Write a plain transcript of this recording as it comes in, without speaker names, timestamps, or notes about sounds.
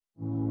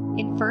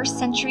In first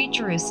century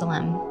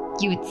Jerusalem,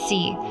 you would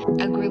see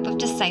a group of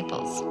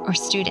disciples or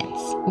students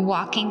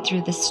walking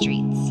through the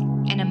streets,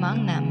 and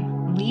among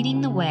them,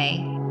 leading the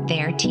way,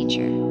 their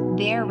teacher,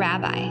 their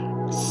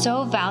rabbi.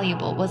 So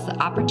valuable was the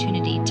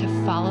opportunity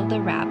to follow the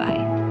rabbi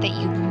that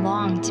you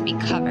longed to be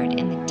covered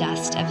in the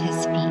dust of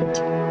his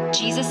feet.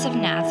 Jesus of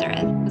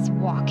Nazareth was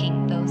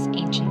walking those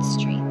ancient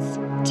streets.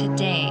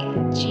 Today,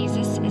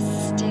 Jesus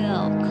is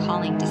still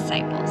calling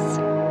disciples.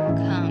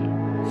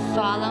 Come,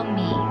 follow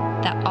me,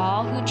 that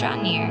all who draw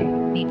near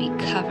may be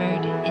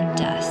covered in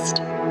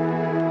dust.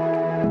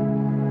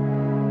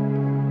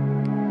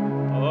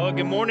 Oh,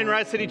 good morning,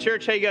 Rise City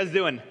Church. How you guys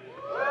doing?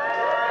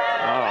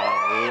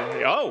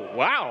 Oh,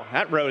 wow.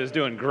 That road is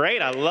doing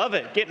great. I love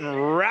it. Getting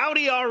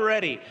rowdy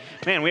already.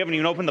 Man, we haven't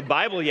even opened the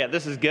Bible yet.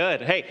 This is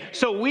good. Hey,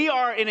 so we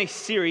are in a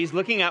series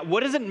looking at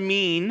what does it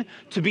mean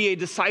to be a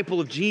disciple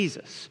of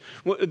Jesus,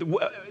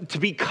 to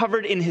be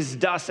covered in his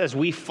dust as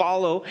we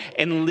follow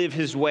and live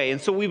his way. And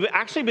so we've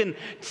actually been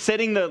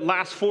setting the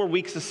last 4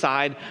 weeks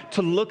aside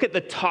to look at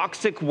the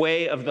toxic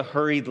way of the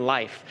hurried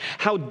life,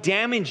 how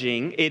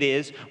damaging it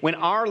is when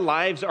our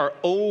lives are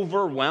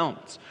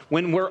overwhelmed,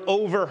 when we're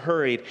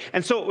over-hurried.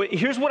 And so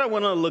here's what I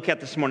want to look at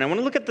this morning. I want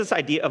to look at this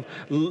idea of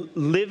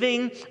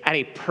living at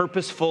a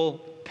purposeful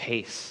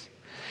pace.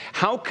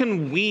 How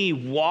can we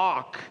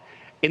walk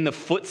in the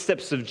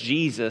footsteps of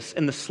Jesus,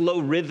 in the slow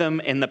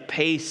rhythm and the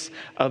pace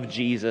of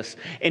Jesus?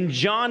 In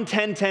John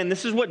 10:10,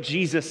 this is what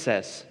Jesus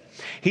says.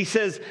 He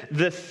says,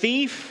 "The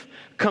thief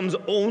comes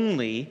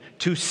only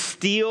to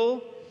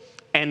steal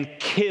and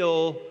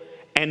kill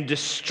and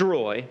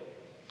destroy.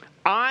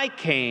 I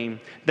came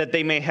that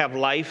they may have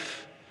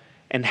life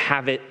and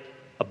have it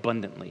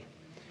abundantly."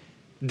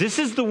 This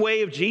is the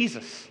way of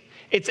Jesus.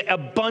 It's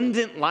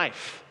abundant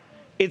life.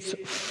 It's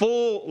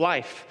full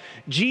life.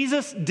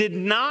 Jesus did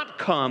not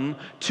come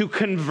to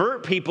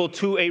convert people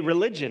to a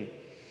religion.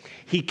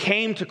 He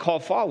came to call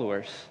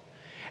followers.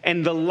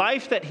 And the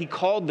life that he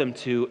called them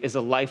to is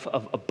a life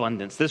of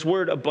abundance. This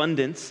word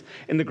abundance,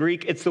 in the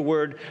Greek, it's the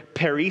word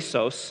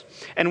perissos.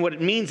 And what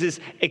it means is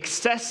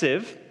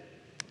excessive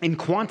in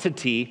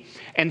quantity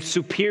and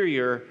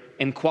superior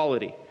in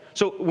quality.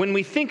 So when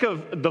we think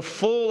of the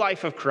full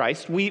life of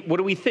Christ, what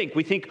do we think?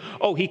 We think,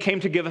 oh, he came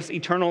to give us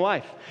eternal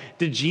life.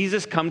 Did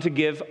Jesus come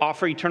to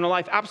offer eternal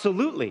life?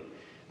 Absolutely.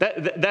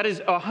 That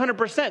is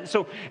 100%.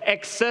 So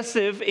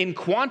excessive in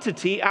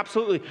quantity,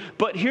 absolutely.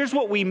 But here's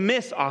what we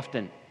miss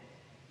often,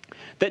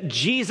 that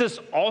Jesus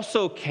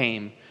also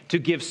came to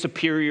give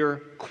superior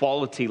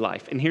quality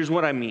life. And here's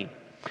what I mean,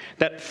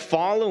 that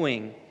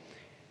following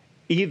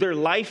either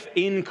life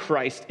in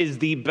Christ is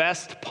the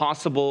best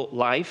possible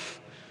life,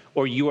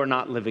 or you are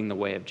not living the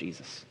way of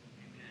Jesus.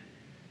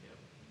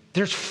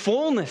 There's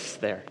fullness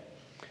there.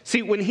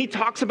 See, when he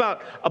talks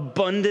about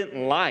abundant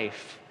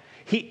life,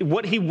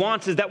 what he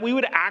wants is that we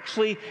would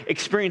actually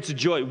experience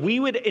joy. We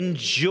would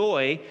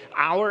enjoy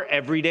our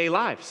everyday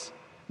lives.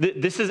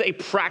 This is a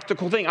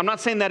practical thing. I'm not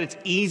saying that it's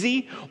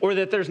easy or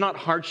that there's not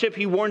hardship.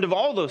 He warned of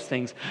all those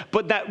things.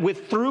 But that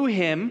through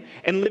him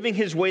and living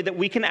his way, that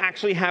we can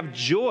actually have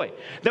joy.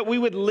 That we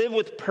would live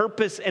with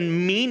purpose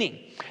and meaning.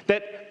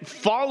 That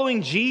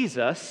following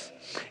Jesus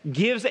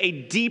gives a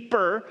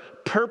deeper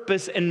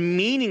purpose and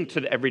meaning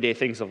to the everyday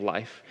things of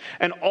life.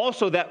 And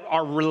also that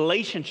our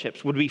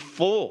relationships would be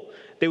full.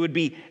 They would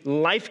be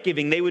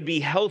life-giving. They would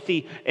be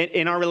healthy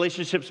in our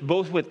relationships,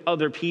 both with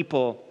other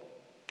people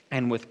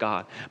and with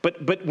God.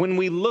 But when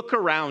we look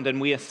around and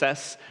we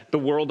assess the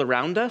world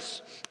around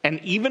us,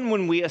 and even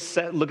when we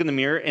look in the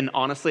mirror and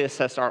honestly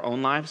assess our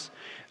own lives,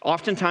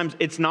 oftentimes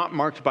it's not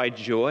marked by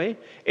joy,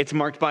 it's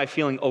marked by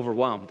feeling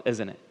overwhelmed,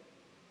 isn't it?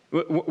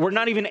 We're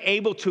not even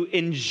able to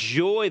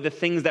enjoy the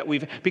things that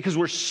because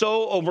we're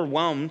so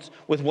overwhelmed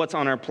with what's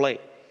on our plate.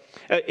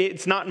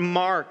 It's not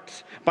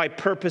marked by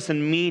purpose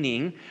and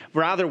meaning,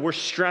 rather we're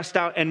stressed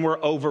out and we're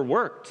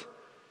overworked.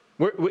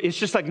 It's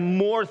just like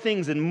more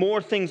things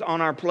on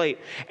our plate.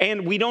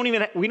 And we don't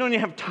even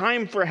have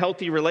time for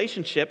healthy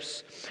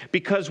relationships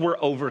because we're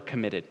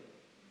overcommitted.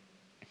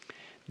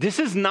 This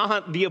is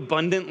not the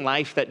abundant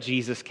life that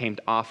Jesus came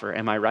to offer.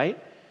 Am I right?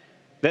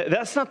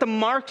 That's not the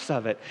marks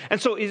of it.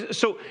 And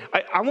so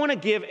I want to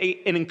give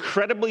an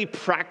incredibly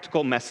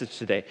practical message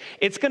today.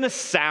 It's going to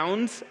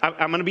sound,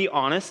 I'm going to be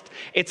honest,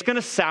 it's going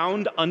to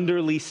sound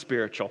underly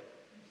spiritual.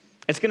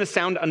 It's going to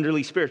sound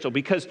underly spiritual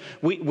because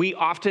we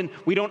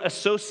don't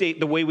associate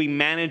the way we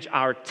manage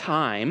our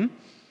time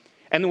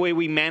and the way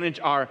we manage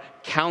our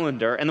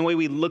calendar and the way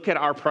we look at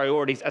our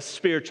priorities as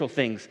spiritual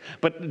things.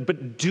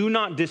 But do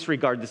not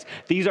disregard this.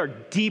 These are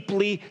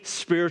deeply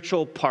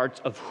spiritual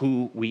parts of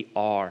who we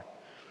are.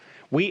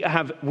 We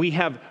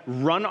have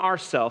run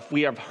ourselves,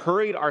 we have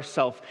hurried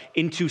ourselves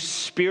into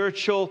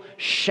spiritual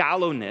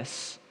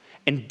shallowness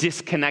and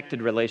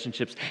disconnected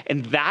relationships.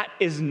 And that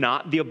is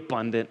not the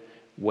abundant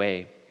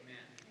way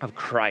of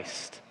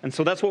Christ. And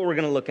so that's what we're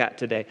going to look at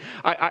today.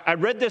 I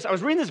read this, I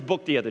was reading this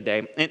book the other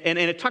day, and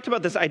it talked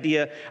about this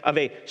idea of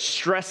a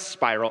stress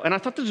spiral. And I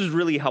thought this was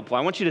really helpful.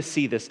 I want you to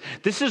see this.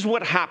 This is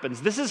what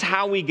happens. This is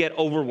how we get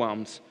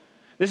overwhelmed.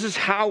 This is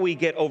how we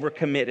get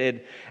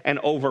overcommitted and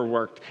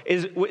overworked.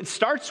 It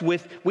starts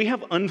with we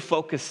have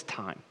unfocused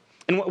time.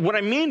 And what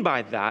I mean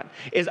by that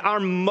is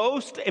our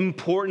most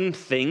important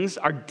things,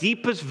 our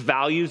deepest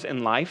values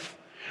in life,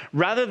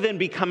 rather than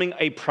becoming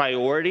a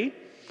priority,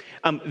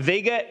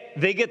 they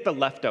get the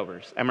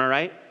leftovers. Am I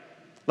right?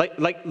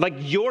 Like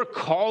your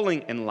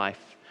calling in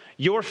life,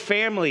 your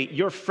family,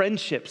 your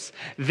friendships,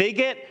 they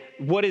get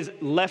what is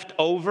left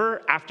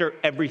over after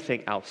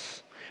everything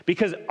else.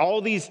 Because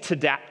all these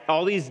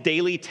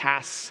daily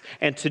tasks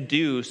and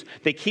to-dos,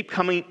 they keep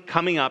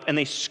coming up and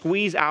they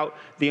squeeze out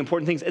the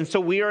important things. And so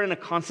we are in a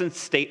constant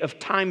state of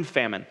time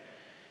famine.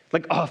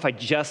 Like, oh, if I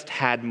just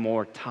had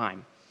more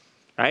time,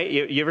 right?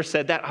 You ever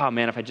said that? Oh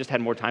man, if I just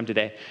had more time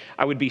today,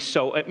 I would be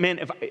so,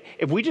 man,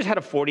 if we just had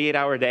a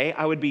 48-hour day,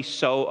 I would be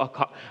so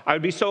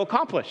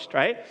accomplished,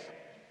 right?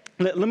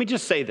 Let me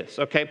just say this,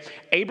 okay?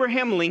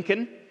 Abraham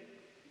Lincoln,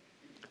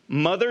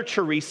 Mother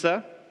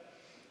Teresa,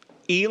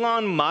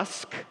 Elon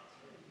Musk,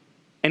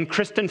 and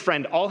Kristen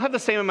Friend all have the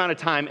same amount of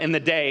time in the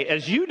day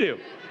as you do,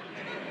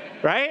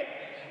 right?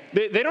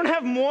 They don't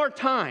have more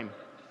time,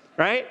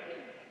 right?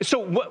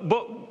 So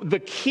but the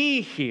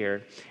key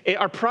here,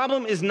 our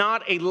problem is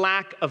not a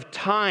lack of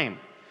time.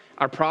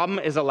 Our problem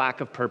is a lack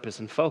of purpose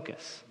and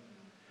focus.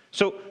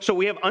 So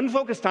we have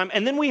unfocused time,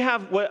 and then we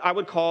have what I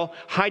would call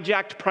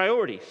hijacked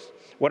priorities.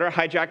 What are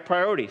hijacked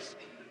priorities?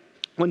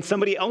 When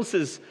somebody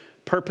else's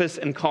purpose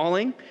and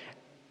calling,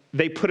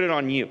 they put it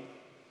on you.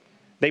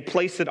 They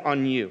place it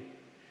on you.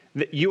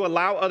 You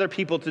allow other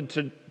people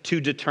to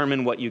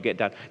determine what you get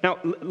done. Now,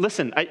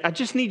 listen, I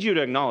just need you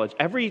to acknowledge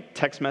every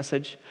text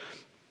message,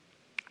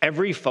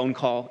 every phone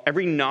call,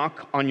 every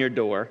knock on your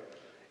door,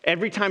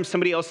 every time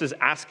somebody else is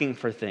asking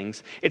for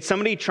things, it's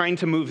somebody trying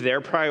to move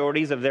their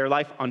priorities of their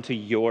life onto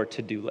your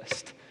to-do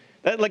list.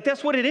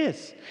 That's what it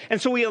is.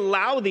 And so we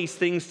allow these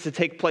things to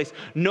take place.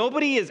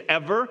 Nobody is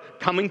ever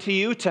coming to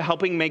you to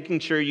making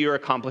sure you're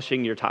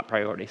accomplishing your top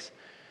priorities.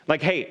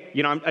 Like, hey,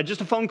 I'm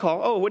just a phone call.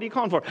 Oh, what are you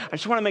calling for? I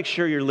just want to make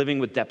sure you're living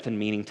with depth and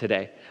meaning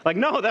today. Like,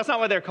 no, that's not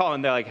what they're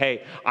calling. They're like,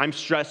 hey, I'm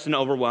stressed and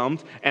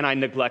overwhelmed, and I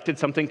neglected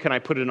something. Can I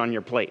put it on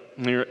your plate?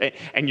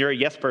 And you're a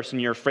yes person.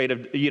 You're afraid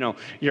of,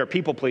 you're a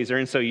people pleaser,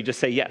 and so you just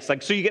say yes.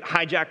 So you get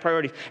hijacked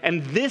priorities.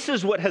 And this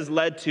is what has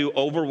led to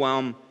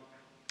overwhelm,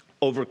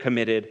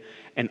 overcommitted,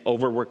 and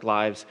overworked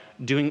lives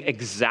doing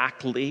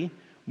exactly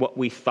what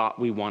we thought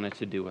we wanted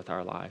to do with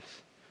our lives.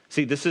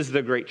 See, this is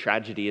the great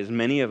tragedy, is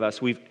many of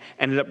us, we've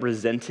ended up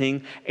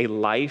resenting a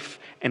life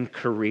and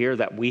career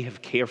that we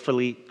have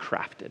carefully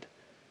crafted.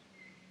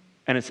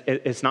 And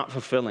it's not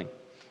fulfilling.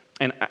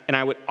 And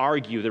I would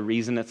argue the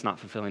reason it's not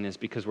fulfilling is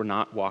because we're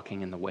not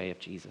walking in the way of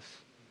Jesus.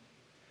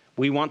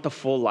 We want the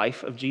full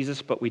life of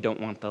Jesus, but we don't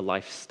want the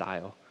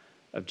lifestyle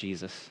of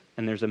Jesus.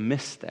 And there's a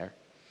miss there.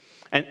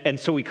 And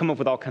so we come up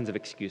with all kinds of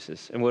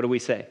excuses. And what do we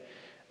say?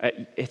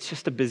 It's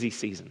just a busy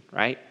season,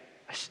 right?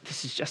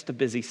 This is just a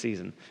busy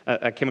season.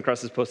 I came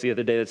across this post the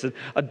other day that said,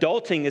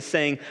 adulting is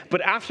saying, but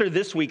after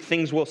this week,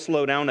 things will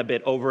slow down a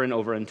bit over and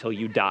over until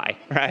you die,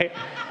 right?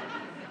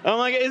 I'm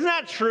like, isn't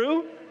that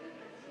true?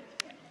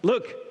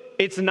 Look,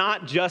 it's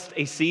not just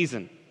a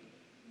season.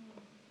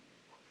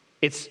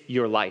 It's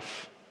your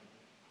life.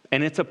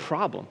 And it's a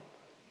problem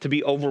to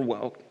be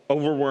overworked,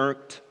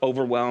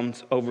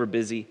 overwhelmed,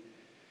 overbusy.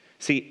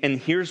 See, and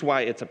here's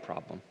why it's a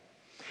problem.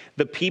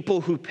 The people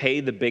who pay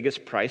the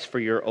biggest price for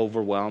your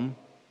overwhelm,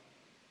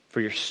 for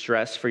your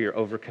stress, for your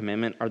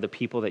overcommitment, are the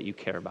people that you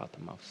care about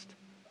the most.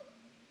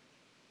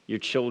 Your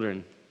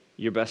children,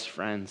 your best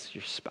friends,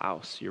 your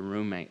spouse, your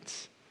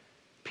roommates,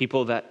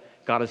 people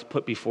that God has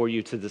put before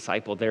you to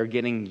disciple, they're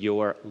getting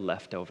your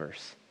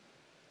leftovers.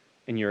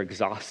 And you're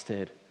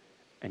exhausted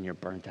and you're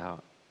burnt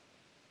out.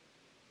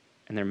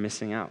 And they're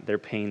missing out. They're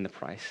paying the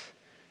price.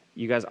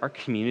 You guys, our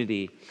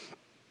community,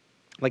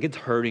 it's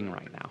hurting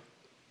right now.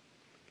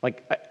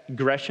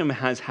 Gresham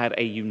has had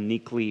a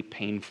uniquely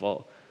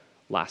painful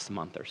last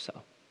month or so.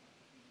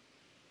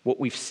 What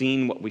we've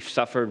seen, what we've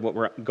suffered, what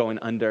we're going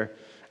under.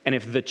 And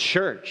if the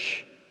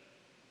church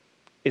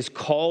is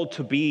called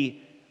to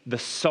be the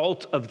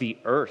salt of the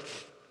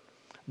earth,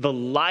 the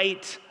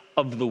light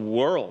of the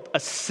world,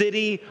 a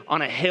city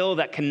on a hill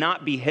that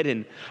cannot be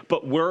hidden,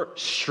 but we're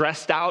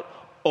stressed out,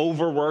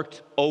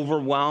 overworked,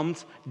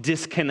 overwhelmed,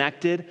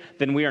 disconnected,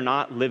 then we are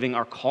not living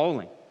our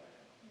calling.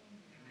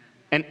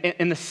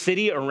 And the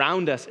city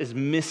around us is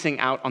missing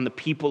out on the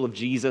people of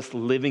Jesus,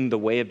 living the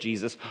way of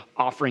Jesus,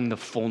 offering the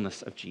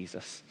fullness of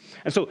Jesus.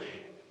 And so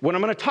what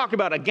I'm going to talk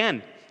about,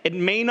 again, it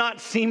may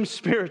not seem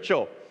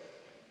spiritual,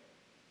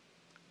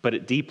 but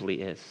it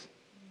deeply is.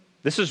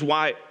 This is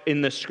why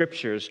in the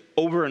scriptures,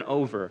 over and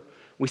over,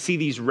 we see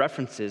these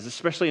references,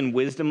 especially in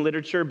wisdom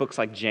literature, books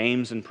like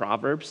James and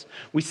Proverbs.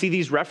 We see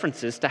these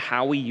references to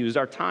how we use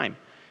our time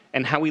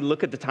and how we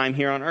look at the time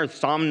here on earth.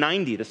 Psalm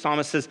 90, the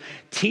psalmist says,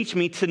 teach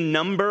me to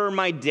number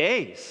my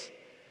days.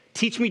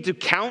 Teach me to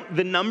count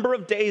the number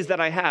of days that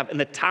I have and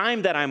the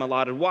time that I'm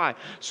allotted. Why?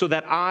 So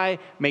that I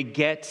may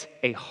get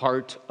a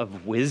heart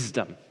of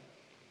wisdom.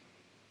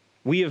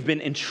 We have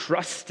been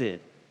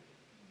entrusted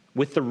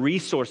with the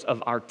resource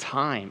of our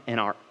time and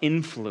our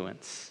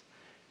influence.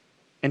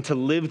 And to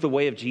live the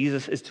way of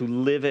Jesus is to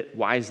live it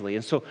wisely.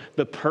 And so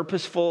the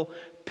purposeful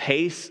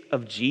pace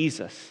of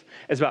Jesus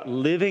is about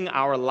living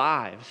our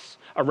lives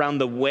around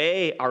the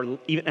way,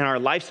 and our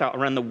lifestyle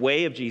around the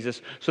way of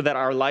Jesus, so that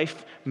our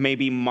life may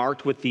be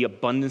marked with the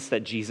abundance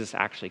that Jesus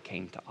actually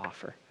came to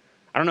offer.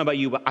 I don't know about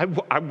you, but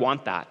I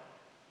want that.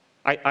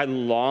 I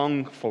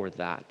long for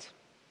that.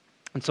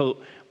 And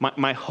so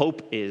my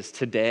hope is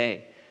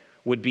today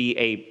would be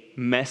a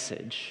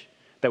message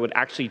that would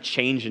actually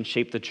change and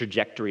shape the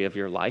trajectory of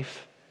your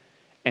life,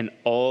 and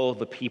all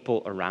the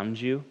people around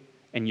you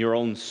and your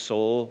own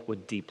soul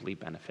would deeply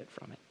benefit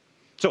from it.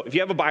 So if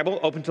you have a Bible,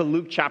 open to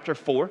Luke chapter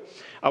 4.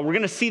 We're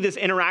going to see this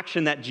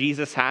interaction that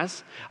Jesus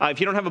has. If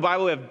you don't have a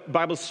Bible, we have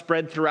Bibles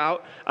spread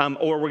throughout,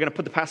 or we're going to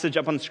put the passage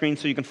up on the screen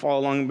so you can follow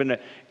along. I'm going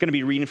to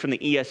be reading from the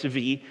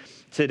ESV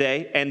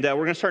today, and we're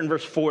going to start in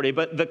verse 40.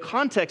 But the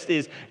context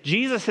is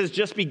Jesus has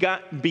just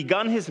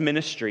begun his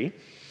ministry,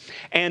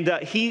 and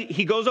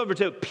he goes over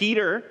to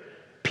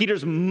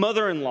Peter's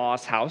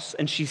mother-in-law's house,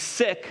 and she's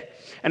sick,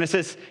 and it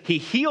says he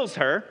heals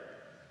her.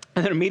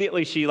 And then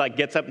immediately she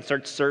gets up and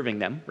starts serving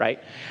them,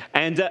 right?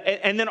 And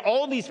then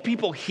all these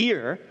people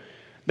hear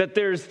that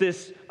there's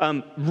this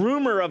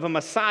rumor of a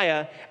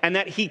Messiah, and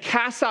that he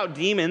casts out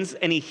demons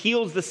and he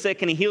heals the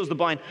sick and he heals the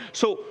blind.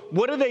 So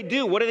what do they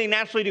do? What do they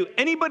naturally do?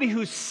 Anybody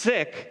who's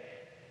sick,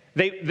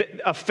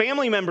 a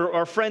family member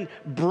or a friend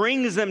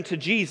brings them to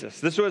Jesus.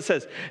 This is what it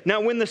says.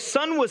 Now when the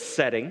sun was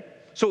setting,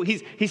 so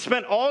he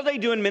spent all day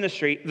doing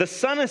ministry. The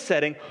sun is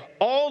setting.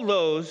 All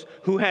those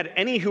who had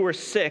any who were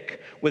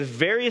sick with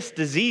various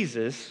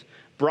diseases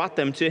brought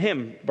them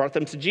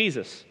to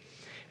Jesus.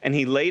 And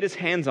he laid his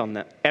hands on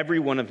them, every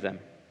one of them,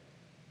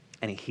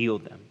 and he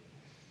healed them.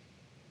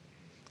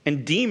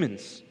 And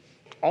demons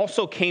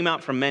also came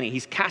out from many.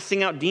 He's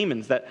casting out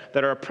demons that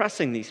are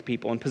oppressing these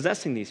people and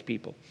possessing these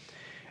people.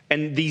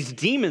 And these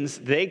demons,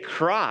 they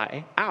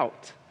cry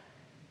out,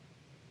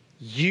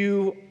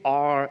 "You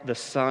are the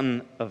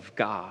Son of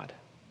God."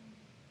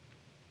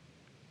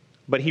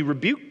 But he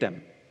rebuked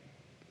them,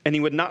 and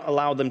he would not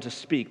allow them to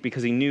speak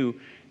because they knew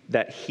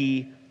that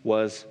he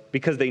was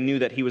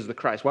the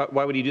Christ.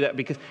 Why would he do that?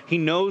 Because he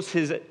knows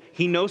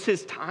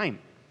his time.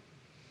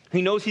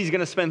 He knows he's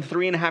going to spend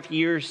 3.5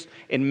 years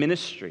in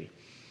ministry.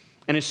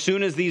 And as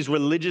soon as these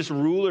religious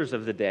rulers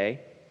of the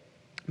day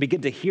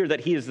begin to hear that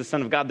he is the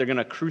Son of God, they're going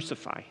to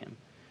crucify him.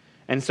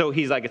 And so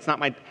he's like, it's not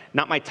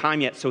my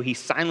time yet, so he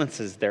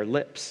silences their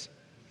lips.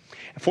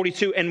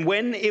 42, and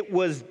when it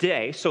was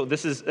day, so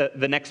this is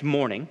the next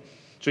morning,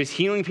 so he's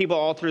healing people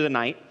all through the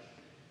night,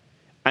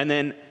 and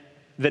then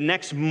the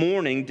next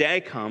morning,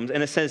 day comes,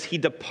 and it says he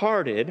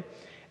departed,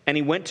 and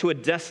he went to a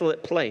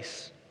desolate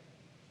place.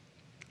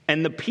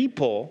 And the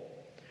people,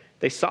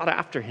 they sought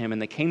after him,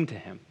 and they came to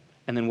him.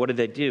 And then what did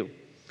they do?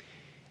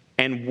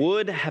 And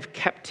would have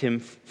kept him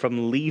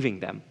from leaving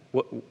them.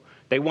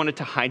 They wanted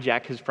to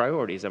hijack his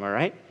priorities, am I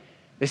right?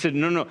 They said,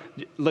 no,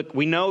 look,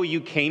 we know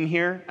you came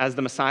here as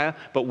the Messiah,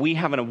 but we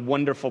have a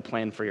wonderful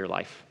plan for your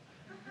life.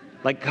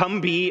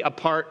 Come be a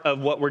part of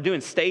what we're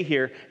doing. Stay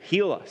here,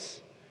 heal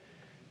us.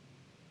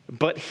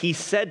 But he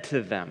said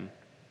to them,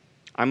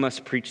 I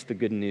must preach the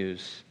good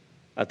news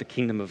of the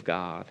kingdom of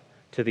God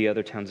to the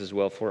other towns as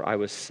well, for I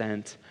was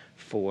sent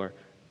for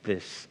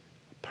this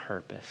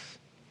purpose.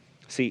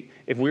 See,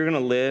 if we're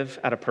going to live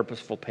at a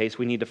purposeful pace,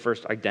 we need to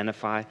first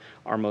identify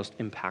our most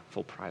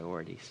impactful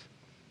priorities.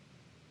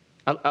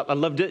 I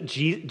loved it.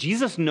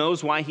 Jesus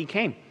knows why he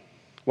came.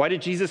 Why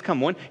did Jesus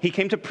come? 1, he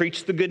came to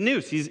preach the good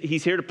news.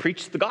 He's here to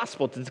preach the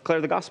gospel, to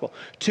declare the gospel.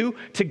 2,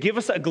 to give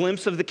us a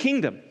glimpse of the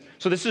kingdom.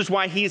 So this is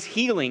why he's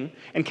healing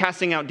and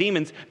casting out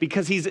demons,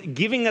 because he's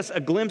giving us a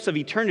glimpse of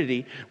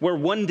eternity where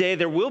one day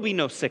there will be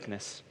no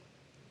sickness.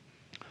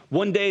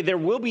 One day there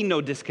will be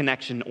no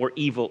disconnection or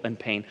evil and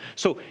pain.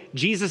 So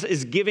Jesus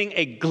is giving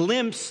a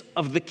glimpse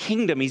of the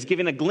kingdom. He's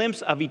giving a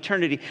glimpse of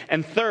eternity.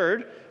 And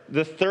third,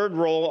 the third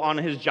role on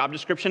his job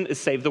description is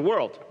save the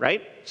world,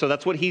 right? So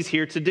that's what he's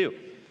here to do.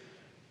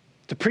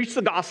 To preach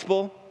the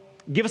gospel,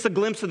 give us a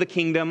glimpse of the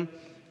kingdom,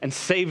 and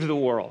save the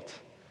world.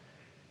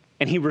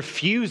 And he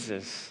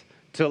refuses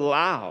to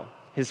allow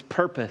his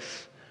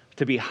purpose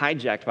to be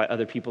hijacked by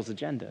other people's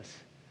agendas.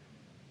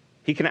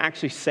 He can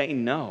actually say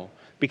no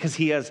because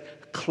he has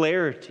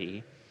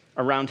clarity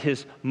around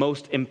his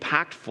most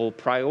impactful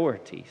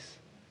priorities.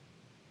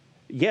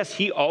 Yes,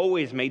 he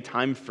always made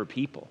time for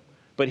people,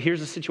 but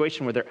here's a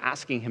situation where they're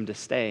asking him to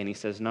stay, and he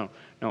says, no,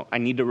 I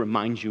need to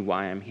remind you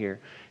why I'm here.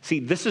 See,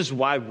 this is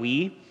why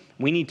we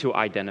need to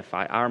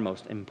identify our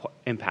most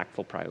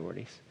impactful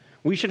priorities.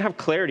 We should have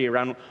clarity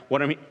around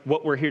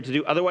what we're here to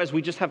do. Otherwise,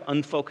 we just have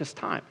unfocused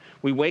time.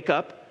 We wake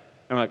up,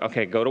 and we're like,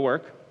 okay, go to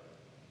work.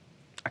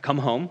 I come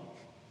home,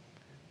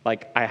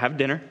 I have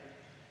dinner.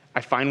 I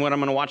find what I'm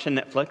going to watch on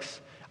Netflix.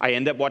 I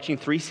end up watching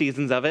 3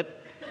 seasons of it,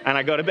 and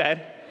I go to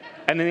bed,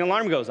 and then the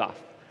alarm goes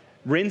off.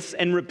 Rinse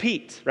and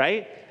repeat,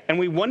 right? And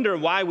we wonder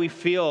why we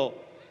feel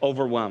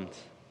overwhelmed,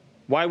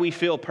 why we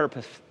feel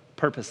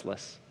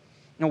purposeless.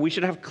 No, we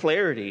should have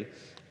clarity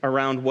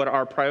around what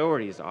our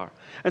priorities are.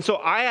 And so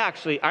I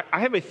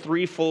have a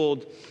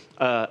threefold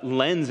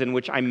lens in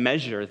which I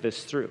measure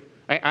this through.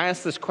 I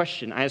ask this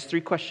question. I ask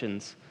three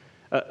questions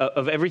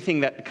of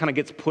everything that kind of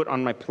gets put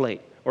on my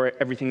plate or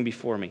everything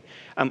before me.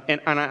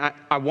 And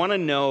I want to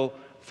know,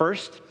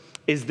 first,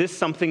 is this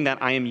something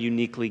that I am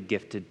uniquely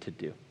gifted to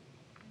do?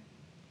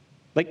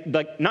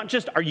 Like not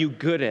just are you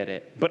good at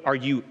it, but are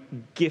you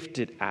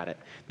gifted at it?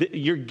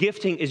 Your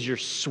gifting is your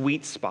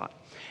sweet spot.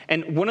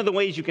 And one of the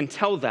ways you can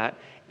tell that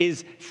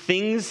is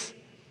things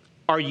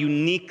are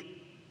unique.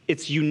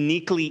 It's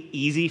uniquely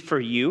easy for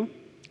you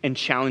and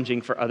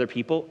challenging for other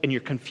people, and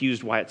you're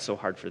confused why it's so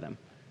hard for them.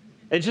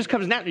 It just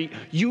comes naturally.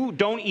 You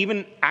don't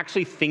even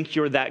actually think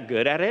you're that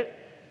good at it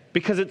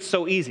because it's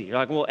so easy. You're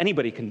like, well,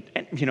 anybody can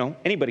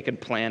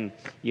plan,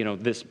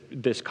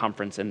 this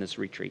conference and this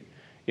retreat.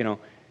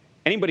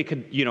 Anybody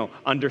could,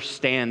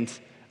 understand,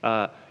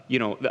 a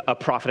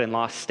profit and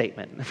loss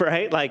statement,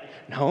 right? Like,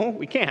 no,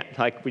 we can't.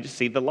 Like, we just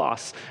see the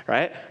loss,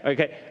 right?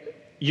 Okay,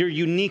 you're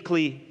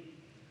uniquely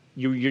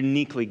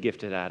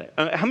gifted at it.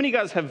 How many of you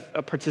guys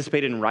have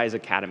participated in Rise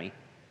Academy?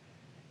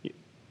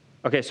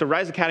 Okay, so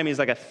Rise Academy is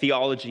like a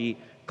theology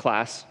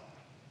class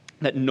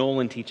that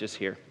Nolan teaches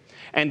here.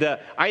 And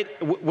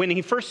when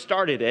he first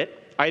started it,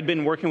 I had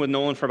been working with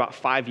Nolan for about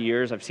 5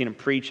 years. I've seen him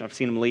preach, I've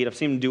seen him lead, I've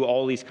seen him do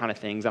all these kind of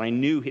things, and I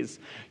knew his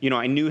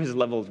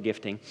level of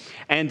gifting.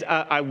 And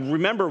I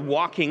remember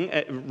walking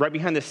right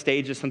behind the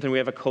stage is something we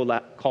have called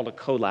a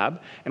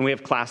collab, and we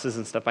have classes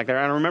and stuff like that.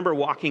 And I remember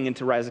walking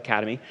into Rise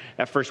Academy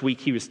that first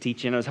week he was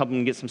teaching. I was helping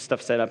him get some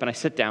stuff set up, and I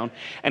sit down,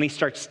 and he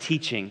starts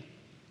teaching.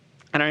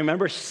 And I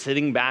remember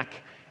sitting back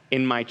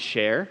in my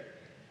chair,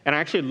 and I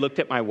actually looked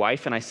at my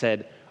wife, and I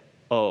said,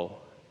 "Oh,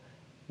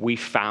 we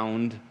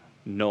found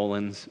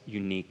Nolan's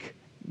unique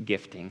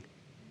gifting.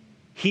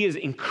 He is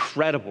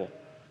incredible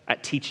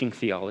at teaching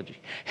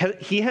theology.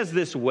 He has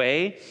this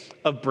way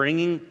of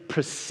bringing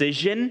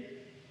precision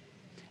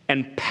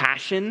and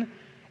passion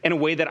in a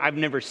way that I've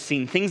never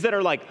seen. Things that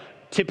are like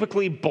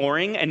typically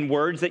boring and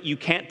words that you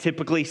can't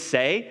typically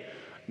say.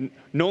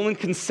 Nolan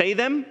can say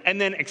them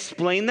and then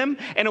explain them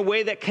in a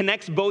way that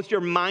connects both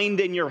your mind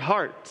and your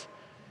heart.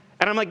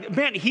 And I'm like,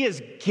 man, he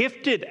is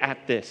gifted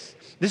at this.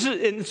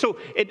 And so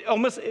it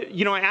almost,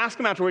 I ask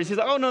him afterwards. He's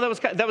like, oh, no,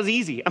 that was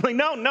easy. I'm like,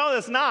 no,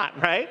 that's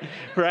not, right?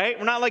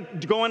 We're not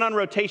like going on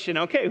rotation.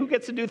 Okay, who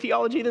gets to do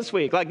theology this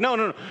week? Like,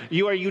 no.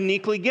 You are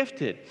uniquely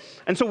gifted.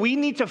 And so we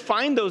need to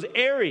find those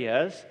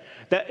areas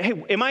that,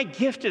 hey, am I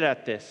gifted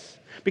at this?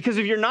 Because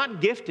if you're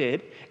not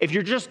gifted, if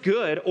you're just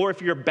good, or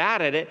if you're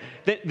bad at it,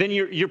 then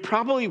you're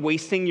probably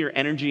wasting your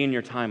energy and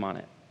your time on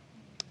it.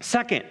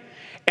 Second,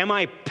 am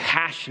I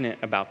passionate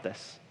about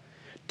this?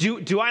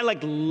 Do I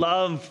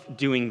love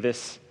doing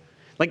this?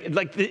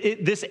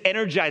 This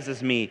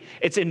energizes me.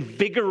 It's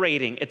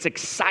invigorating. It's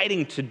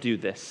exciting to do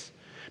this.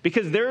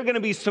 Because there are going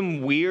to be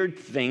some weird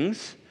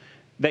things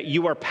that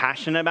you are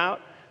passionate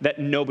about that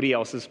nobody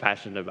else is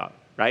passionate about,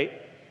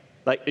 right?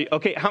 How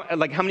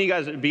many of you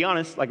guys, be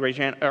honest, raise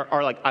your hand,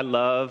 are like, I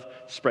love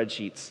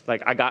spreadsheets.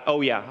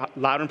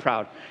 Loud and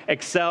proud.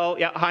 Excel,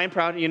 yeah, high and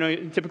proud.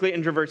 Typically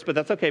introverts, but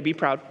that's okay. Be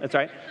proud. That's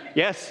right.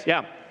 Yes,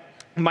 yeah.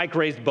 Mike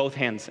raised both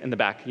hands in the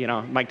back,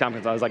 Mike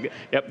Tompkins. I was like,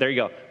 yep, there you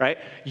go, right?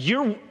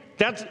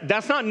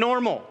 That's not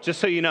normal, just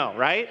so you know,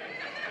 right?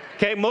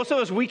 Okay, most of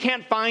us, we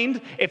can't find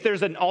if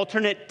there's an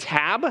alternate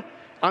tab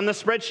on the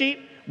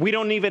spreadsheet. We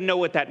don't even know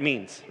what that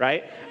means,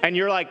 right? And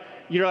you're like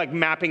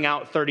mapping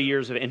out 30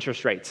 years of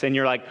interest rates, and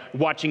you're like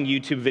watching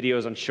YouTube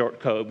videos on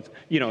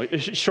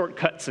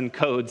shortcuts and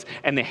codes,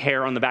 and the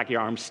hair on the back of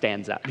your arm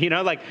stands up.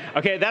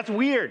 Okay, that's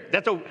weird.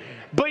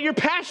 But you're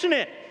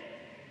passionate.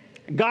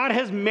 God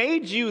has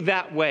made you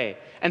that way.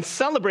 And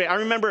celebrate. I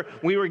remember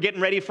we were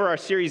getting ready for our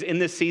series in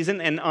this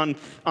season, and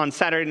on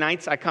Saturday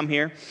nights I come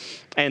here,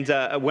 and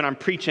when I'm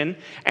preaching,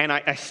 and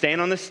I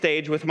stand on the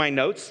stage with my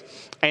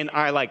notes, and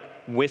I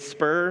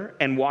whisper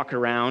and walk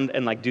around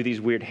and do these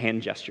weird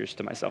hand gestures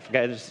to myself.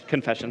 Okay, just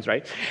confessions,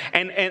 right?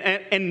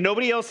 And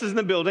nobody else is in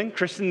the building.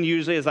 Kristen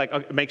usually is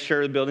like, make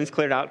sure the building's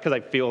cleared out, because I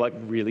feel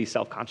really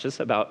self-conscious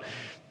about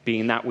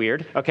being that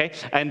weird, okay?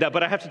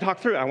 But I have to talk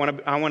through. I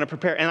want to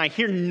prepare. And I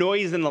hear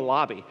noise in the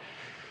lobby.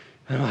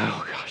 And I'm like,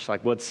 oh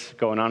gosh, what's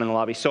going on in the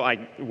lobby? So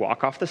I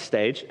walk off the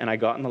stage and I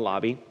go out in the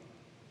lobby.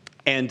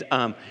 And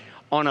on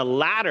a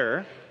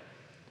ladder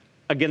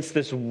against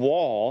this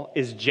wall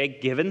is Jake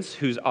Givens,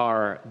 who's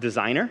our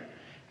designer.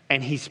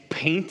 And he's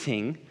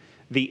painting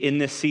the In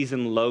This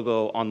Season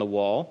logo on the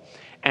wall.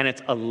 And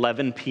it's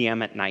 11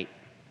 p.m. at night.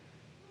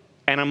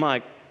 And I'm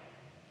like,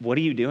 what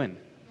are you doing?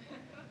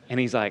 And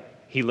he's like,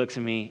 he looks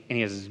at me, and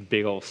he has this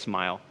big old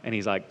smile, and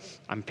he's like,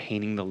 I'm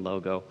painting the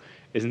logo.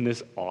 Isn't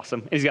this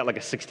awesome? And he's got a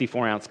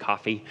 64-ounce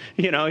coffee.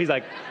 He's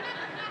like,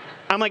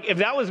 I'm like, if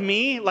that was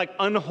me,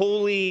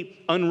 unholy,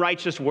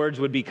 unrighteous words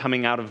would be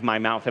coming out of my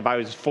mouth if I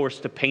was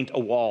forced to paint a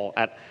wall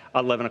at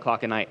 11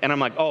 o'clock at night. And I'm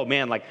like, oh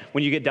man,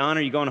 when you get done,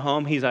 are you going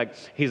home? He's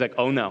like,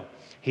 oh no.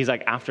 He's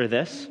like, after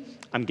this,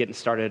 I'm getting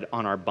started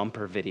on our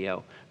bumper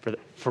video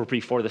for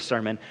before the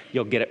sermon.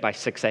 You'll get it by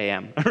 6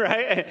 a.m.,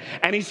 right?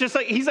 And he's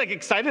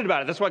excited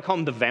about it. That's why I call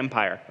him the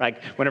vampire.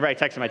 Like, whenever I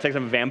text him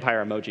a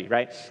vampire emoji,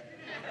 right?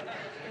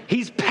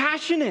 He's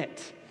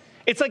passionate.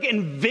 It's like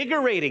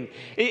invigorating.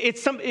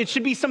 It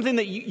should be something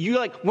that you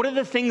like. What are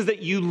the things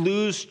that you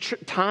lose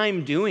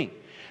time doing?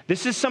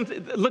 This is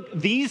something, look,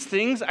 these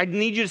things, I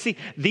need you to see,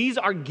 these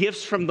are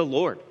gifts from the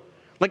Lord.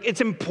 Like,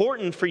 it's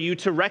important for you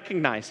to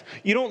recognize.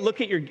 You don't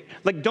look at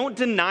don't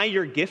deny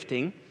your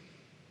gifting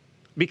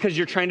because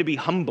you're trying to be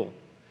humble.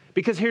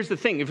 Because here's the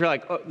thing, if you're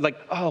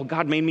oh,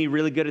 God made me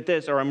really good at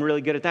this, or I'm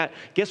really good at that,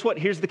 guess what?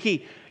 Here's the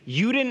key.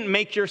 You didn't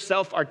make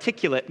yourself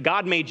articulate.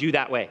 God made you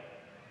that way.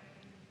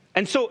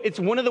 And so it's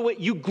one of the ways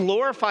you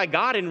glorify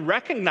God in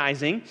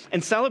recognizing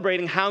and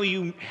celebrating how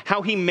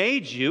he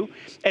made you,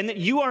 and that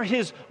you are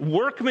his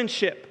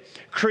workmanship,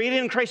 created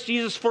in Christ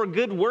Jesus for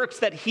good works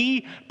that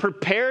he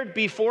prepared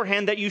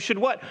beforehand that you should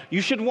what?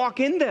 You should walk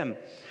in them.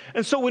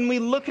 And so when we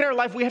look at our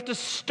life, we have to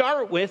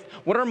start with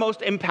what are our most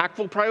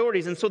impactful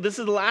priorities. And so this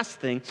is the last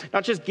thing,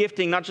 not just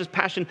gifting, not just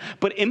passion,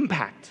 but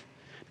impact.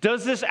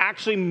 Does this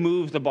actually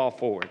move the ball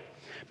forward?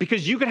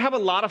 Because you could have a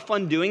lot of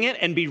fun doing it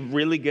and be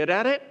really good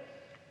at it,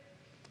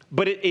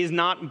 but it is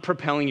not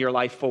propelling your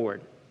life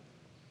forward,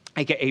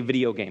 aka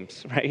video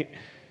games, right?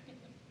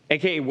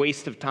 Aka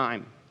waste of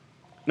time.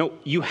 No,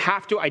 you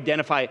have to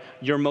identify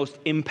your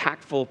most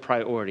impactful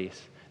priorities.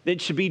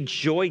 It should be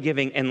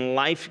joy-giving and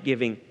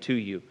life-giving to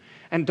you.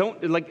 And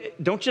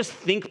don't just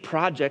think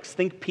projects,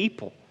 think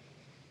people.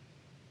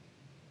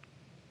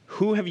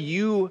 Who have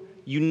you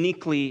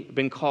uniquely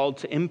been called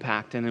to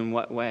impact, and in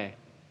what way?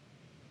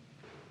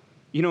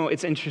 You know,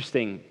 it's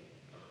interesting.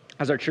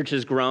 As our church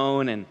has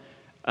grown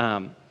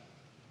and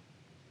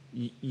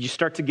you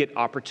start to get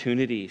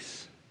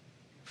opportunities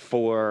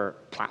for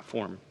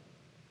platform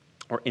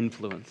or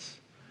influence.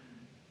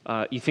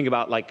 You think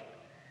about like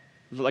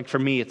for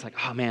me, it's like,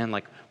 oh man,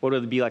 like what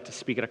would it be like to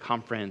speak at a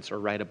conference or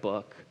write a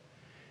book?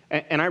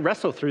 And I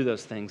wrestle through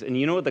those things. And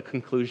you know what the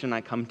conclusion I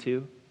come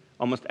to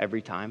almost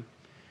every time?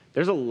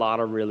 There's a lot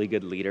of really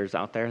good leaders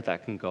out there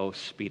that can go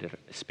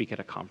speak at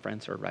a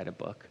conference or write a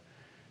book.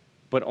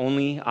 But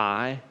only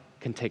I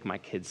can take my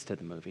kids to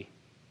the movie.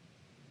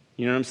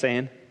 You know what I'm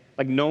saying?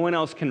 Like, no one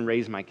else can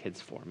raise my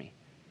kids for me.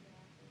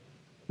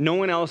 No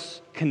one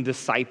else can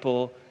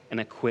disciple and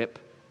equip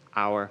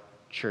our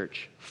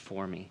church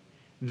for me.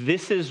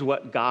 This is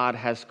what God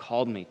has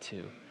called me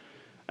to.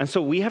 And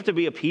so we have to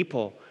be a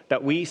people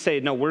that we say,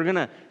 no, we're going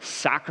to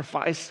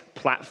sacrifice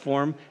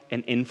platform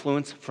and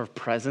influence for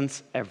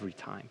presence every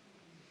time.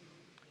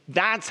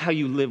 That's how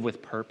you live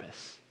with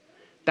purpose.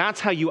 That's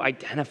how you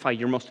identify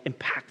your most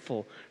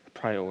impactful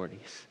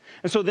priorities.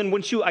 And so then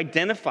once you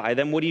identify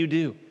them, what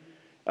do?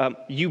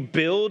 You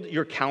build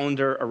your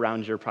calendar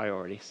around your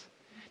priorities.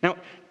 Now,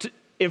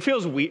 it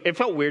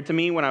felt weird to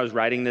me when I was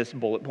writing this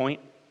bullet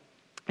point.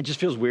 It just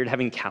feels weird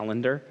having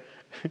calendar,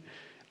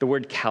 the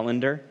word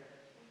calendar,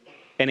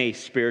 in a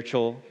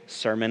spiritual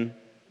sermon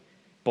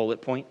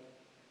bullet point.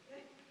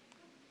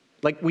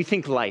 Like, we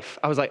think life.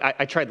 I was like,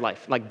 I tried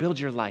life. Like, build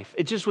your life.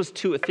 It just was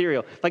too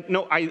ethereal. Like,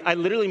 no, I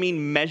literally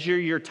mean measure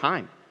your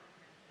time.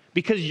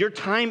 Because your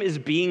time is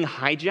being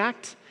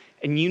hijacked,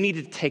 and you need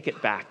to take it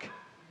back.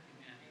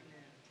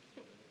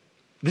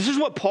 This is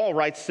what Paul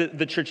writes to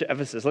the church at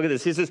Ephesus. Look at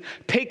this. He says,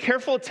 pay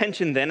careful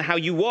attention then how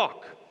you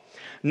walk,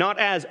 not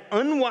as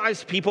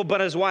unwise people, but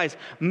as wise,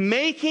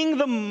 making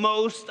the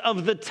most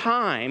of the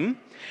time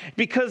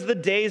because the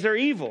days are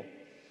evil.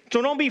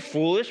 So don't be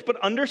foolish, but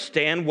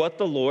understand what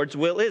the Lord's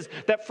will is.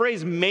 That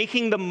phrase,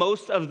 making the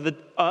most of,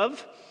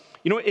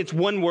 you know, it's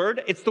one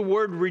word. It's the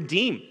word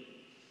redeem.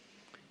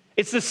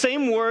 It's the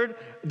same word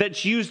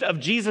that's used of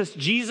Jesus.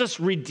 Jesus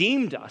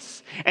redeemed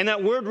us. And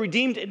that word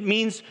redeemed, it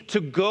means to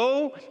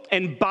go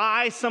and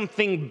buy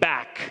something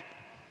back,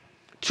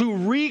 to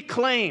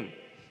reclaim,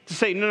 to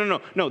say,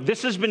 no,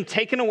 this has been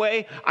taken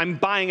away, I'm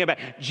buying it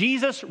back.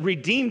 Jesus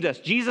redeemed us.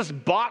 Jesus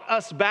bought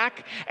us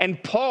back.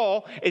 And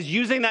Paul is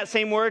using that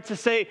same word to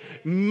say,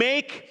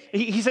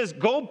 he says,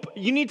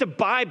 you need to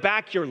buy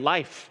back your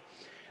life.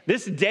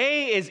 This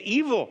day is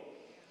evil.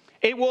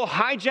 It will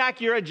hijack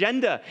your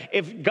agenda.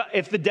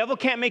 If the devil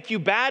can't make you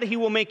bad, he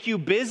will make you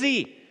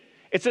busy.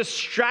 It's a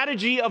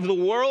strategy of the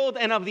world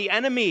and of the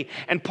enemy.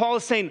 And Paul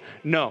is saying,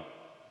 no.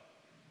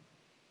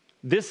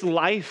 This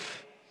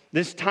life,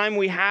 this time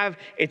we have,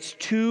 it's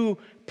too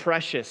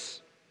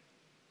precious.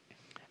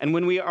 And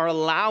when we are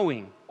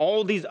allowing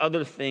all these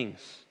other things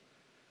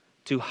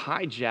to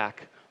hijack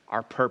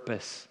our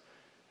purpose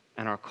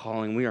and our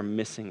calling, we are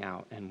missing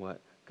out in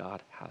what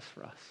God has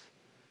for us.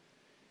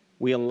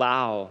 We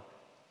allow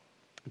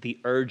the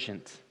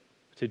urgent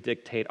to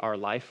dictate our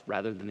life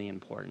rather than the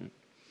important.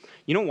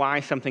 You know why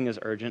something is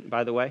urgent,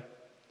 by the way?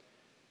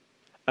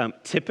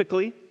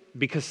 Typically,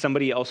 because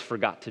somebody else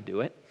forgot to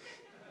do it.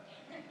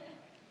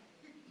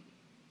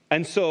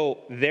 And so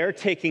they're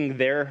taking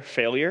their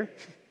failure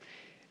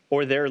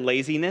or their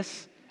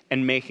laziness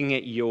and making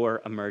it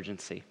your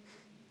emergency.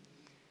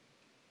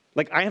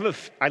 Like, I have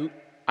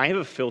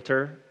a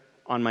filter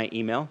on my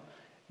email,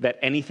 that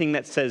anything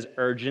that says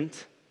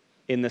urgent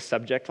in the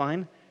subject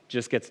line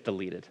just gets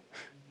deleted.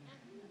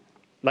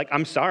 Like,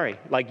 I'm sorry.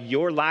 Like,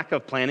 your lack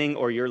of planning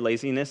or your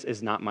laziness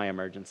is not my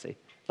emergency.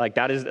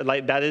 That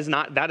is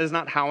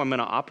not how I'm going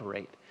to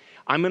operate.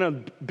 I'm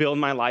going to build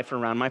my life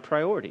around my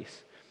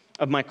priorities,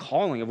 of my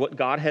calling, of what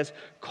God has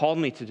called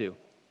me to do.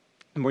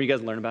 And where you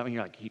guys learn about me,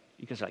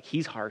 you guys are like,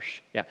 he's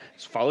harsh. Yeah,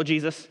 just follow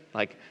Jesus.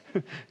 Like,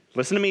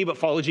 listen to me, but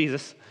follow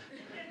Jesus.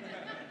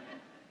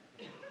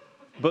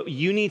 But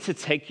you need to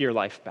take your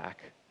life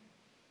back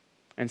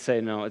and say,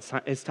 no,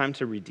 it's time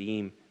to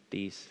redeem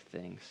these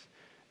things.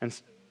 And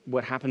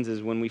what happens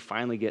is when we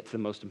finally get to the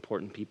most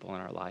important people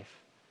in our life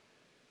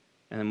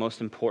and the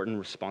most important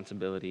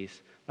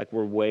responsibilities, like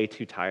we're way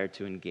too tired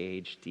to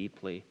engage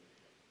deeply,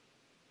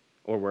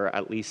 or we're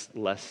at least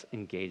less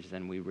engaged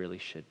than we really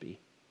should be.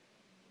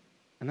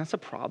 And that's a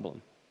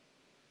problem.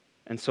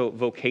 And so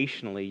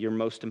vocationally, your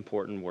most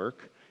important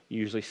work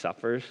usually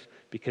suffers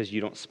because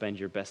you don't spend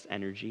your best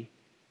energy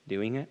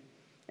doing it.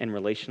 And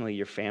relationally,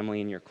 your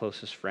family and your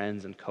closest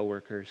friends and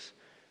coworkers,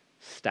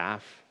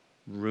 staff,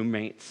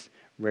 roommates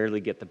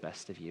rarely get the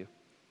best of you.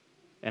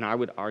 And I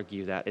would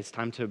argue that it's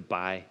time to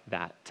buy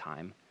that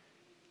time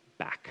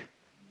back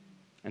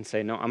and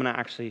say, no, I'm going to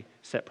actually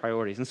set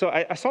priorities. And so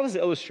I saw this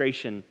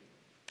illustration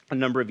a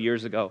number of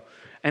years ago,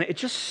 and it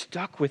just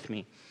stuck with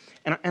me.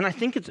 And I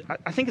think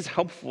it's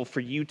helpful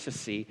for you to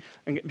see,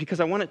 because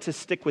I want it to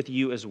stick with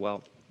you as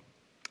well.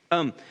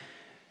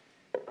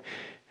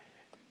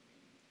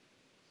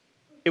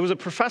 It was a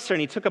professor,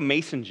 and he took a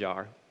mason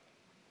jar,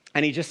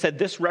 and he just said,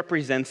 this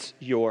represents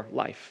your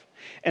life.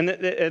 And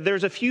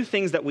there's a few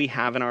things that we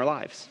have in our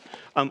lives.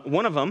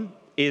 One of them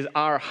is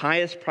our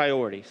highest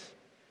priorities.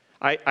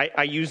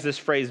 I use this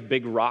phrase,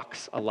 big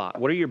rocks, a lot.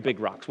 What are your big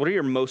rocks? What are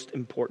your most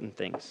important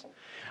things?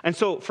 And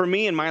so for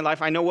me in my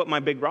life, I know what my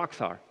big rocks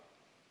are.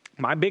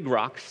 My big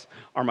rocks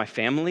are my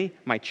family,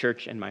 my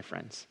church, and my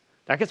friends.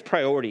 That gets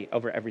priority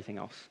over everything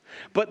else.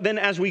 But then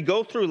as we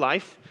go through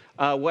life,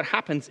 what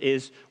happens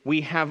is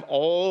we have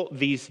all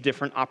these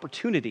different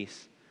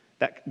opportunities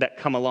that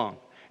come along.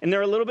 And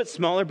they're a little bit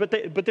smaller,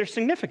 but they're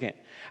significant.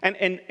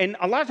 And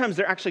a lot of times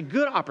they're actually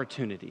good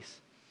opportunities.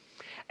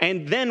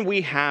 And then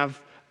we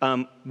have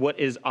what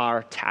is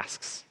our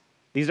tasks.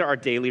 These are our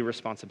daily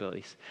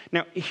responsibilities.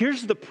 Now,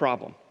 here's the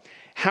problem.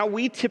 How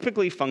we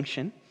typically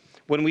function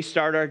when we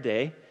start our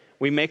day,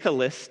 we make a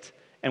list,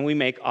 and we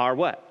make our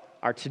what?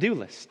 Our to-do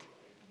list,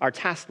 our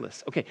task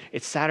list. Okay,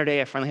 it's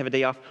Saturday, I finally have a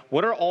day off.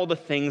 What are all the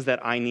things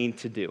that I need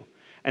to do?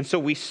 And so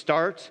we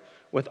start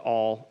with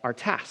all our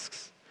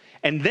tasks.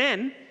 And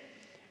then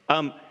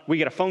we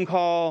get a phone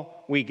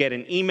call, we get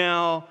an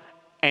email,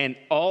 and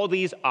all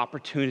these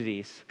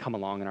opportunities come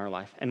along in our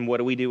life. And what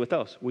do we do with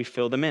those? We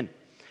fill them in.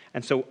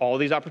 And so all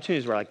these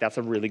opportunities, we're like, that's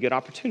a really good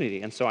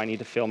opportunity. And so I need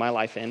to fill my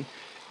life in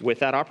with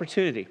that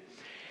opportunity.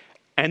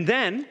 And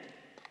then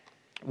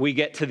we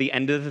get to the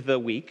end of the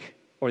week,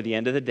 or the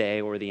end of the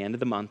day, or the end of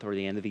the month, or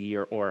the end of the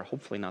year, or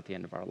hopefully not the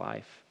end of our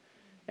life.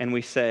 And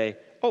we say,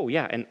 oh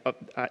yeah, and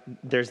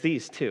there's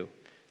these too,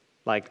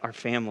 like our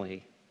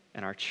family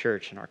and our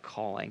church and our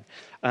calling.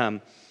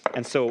 And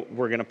so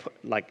we're gonna put,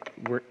 like,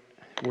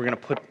 we'll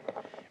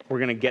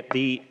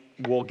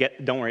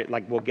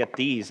get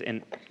these,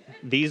 and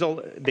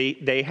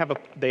they have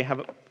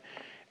a,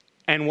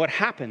 and what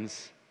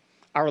happens,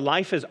 our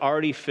life is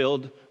already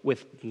filled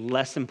with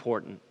less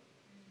important.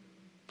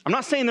 I'm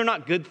not saying they're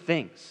not good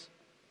things.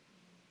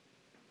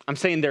 I'm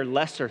saying they're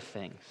lesser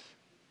things.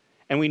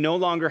 And we no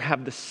longer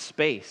have the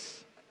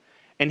space.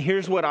 And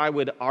here's what I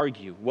would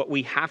argue. What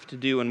we have to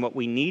do and what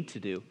we need to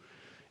do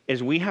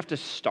is we have to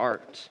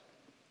start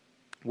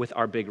with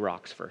our big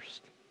rocks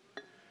first.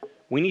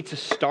 We need to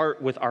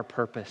start with our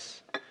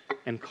purpose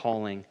and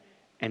calling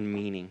and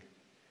meaning.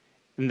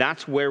 And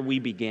that's where we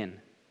begin.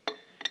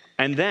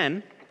 And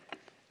then,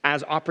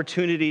 as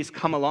opportunities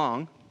come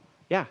along,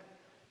 yeah,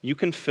 you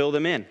can fill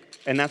them in.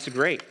 And that's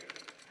great.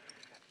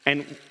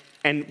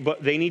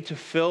 But they need to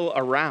fill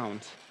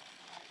around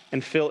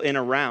and fill in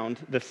around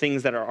the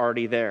things that are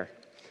already there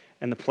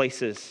and the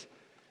places,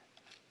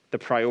 the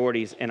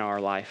priorities in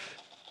our life.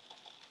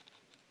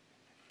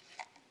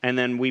 And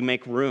then we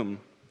make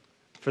room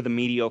for the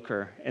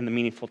mediocre and the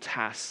meaningful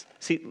tasks.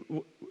 See,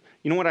 you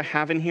know what I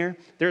have in here?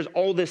 There's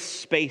all this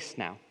space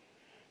now.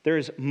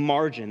 There's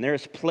margin.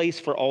 There's place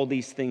for all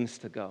these things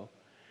to go.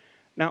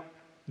 Now,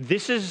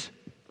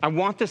 I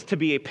want this to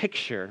be a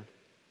picture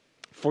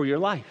for your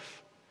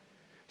life.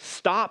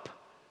 Stop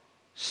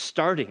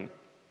starting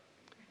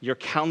your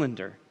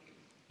calendar,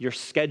 your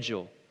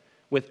schedule,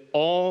 with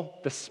all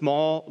the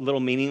small, little,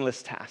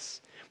 meaningless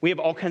tasks. We have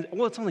all kinds,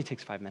 it only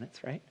takes 5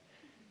 minutes, right?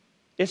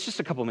 It's just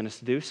a couple minutes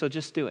to do, so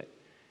just do it.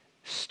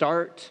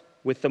 Start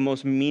with the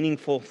most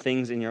meaningful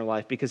things in your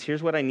life, because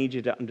here's what I need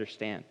you to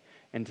understand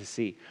and to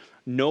see.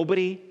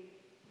 Nobody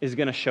is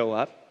going to show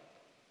up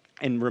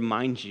and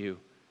remind you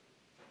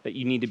that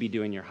you need to be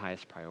doing your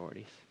highest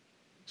priorities.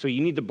 So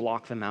you need to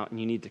block them out, and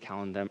you need to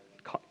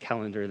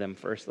calendar them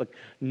first. Look,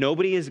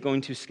 nobody is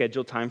going to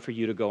schedule time for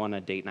you to go on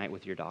a date night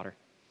with your daughter.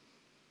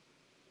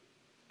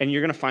 And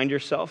you're going to find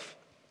yourself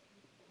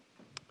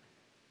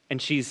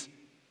and she's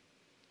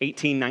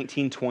 18,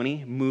 19,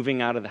 20,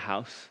 moving out of the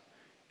house,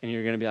 and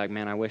you're going to be like,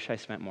 man, I wish I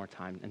spent more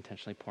time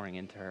intentionally pouring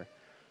into her,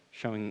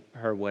 showing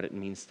her what it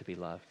means to be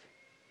loved.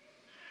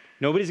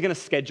 Nobody's going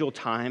to schedule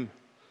time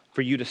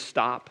for you to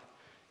stop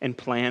and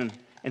plan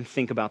and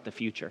think about the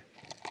future.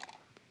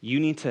 You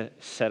need to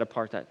set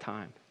apart that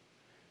time.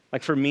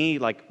 Like for me,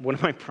 like one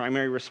of my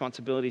primary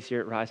responsibilities here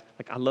at Rise,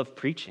 like I love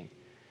preaching.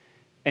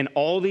 And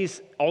all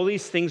these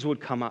things would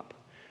come up.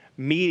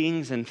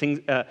 Meetings and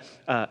things,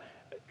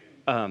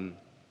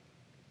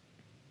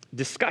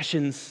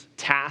 discussions,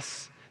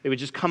 tasks, they would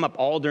just come up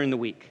all during the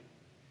week.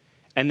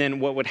 And then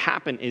what would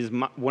happen is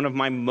one of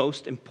my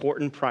most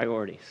important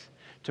priorities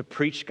to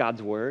preach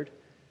God's word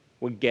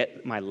would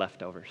get my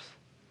leftovers.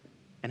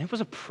 And it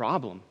was a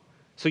problem.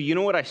 So you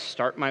know what I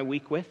start my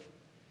week with?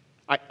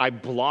 I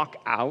block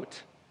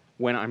out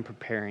when I'm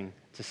preparing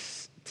to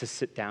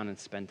sit down and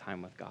spend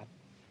time with God.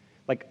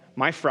 Like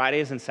my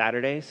Fridays and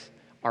Saturdays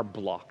are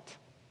blocked.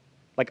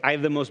 Like I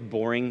have the most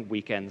boring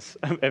weekends.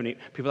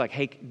 People are like,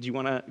 hey, do you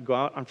want to go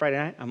out on Friday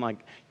night? I'm like,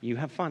 you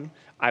have fun.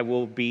 I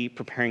will be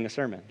preparing a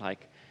sermon.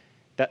 Like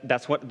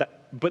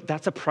but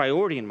that's a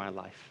priority in my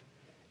life.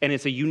 And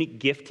it's a unique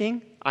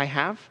gifting I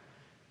have.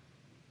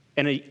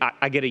 And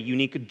I get a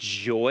unique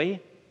joy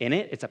in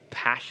it. It's a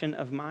passion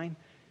of mine.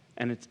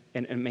 And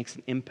it makes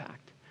an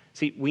impact.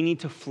 See, we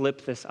need to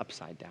flip this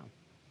upside down.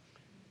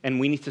 And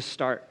we need to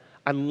start.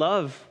 I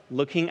love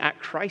looking at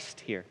Christ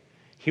here.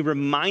 He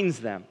reminds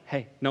them,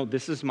 hey, no,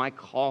 this is my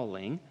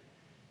calling.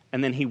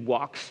 And then he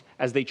walks,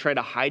 as they try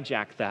to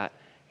hijack that,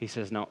 he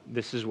says, no,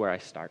 this is where I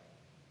start.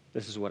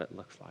 This is what it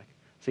looks like.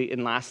 See,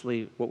 and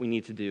lastly, what we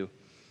need to do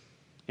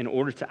in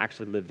order to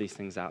actually live these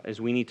things out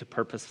is we need to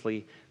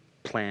purposely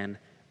plan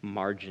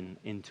margin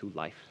into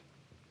life.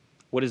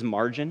 What is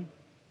margin?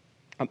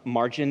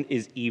 Margin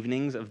is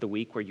evenings of the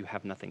week where you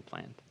have nothing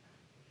planned.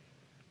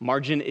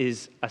 Margin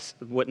is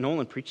what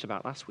Nolan preached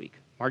about last week.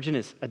 Margin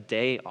is a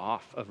day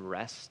off of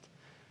rest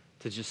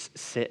to just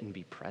sit and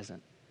be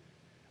present.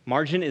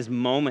 Margin is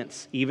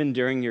moments, even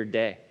during your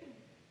day,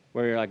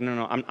 where you're like,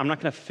 no, I'm not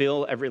going to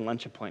fill every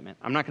lunch appointment.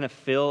 I'm not going to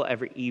fill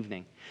every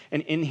evening.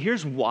 And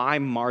here's why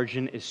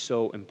margin is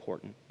so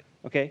important,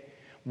 okay?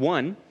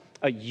 One,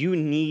 you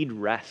need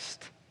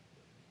rest.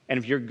 And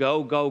if you're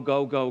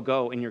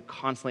go, and you're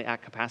constantly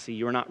at capacity,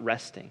 you're not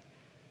resting.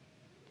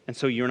 And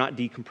so you're not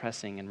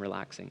decompressing and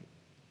relaxing.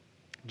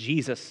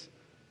 Jesus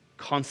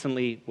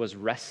constantly was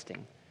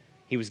resting.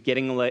 He was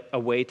getting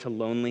away to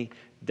lonely,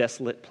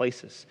 desolate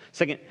places.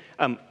 Second,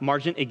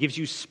 margin, it gives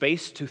you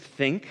space to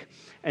think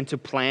and to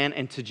plan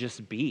and to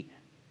just be.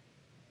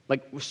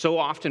 Like so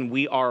often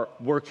we are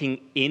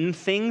working in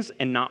things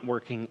and not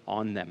working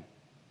on them.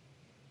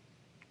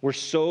 We're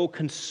so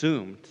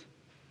consumed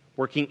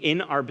working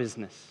in our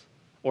business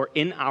or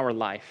in our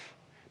life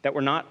that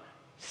we're not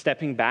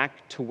stepping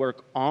back to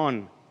work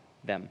on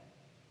them.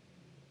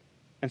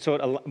 And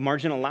so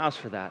margin allows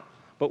for that.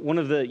 But one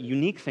of the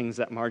unique things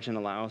that margin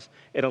allows,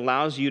 it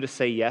allows you to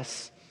say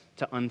yes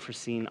to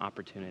unforeseen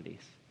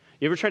opportunities.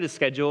 You ever try to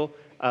schedule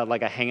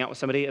like a hangout with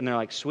somebody and they're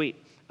like,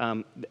 sweet,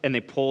 and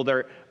they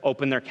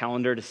open their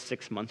calendar to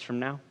 6 months from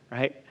now,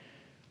 right?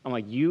 I'm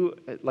like, you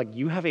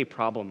have a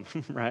problem,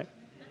 right?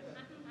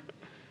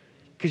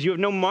 Because you have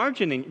no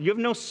margin and you have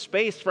no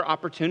space for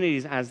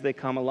opportunities as they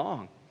come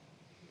along.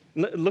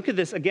 Look at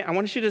this again. I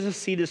want you to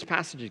just see this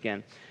passage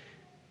again.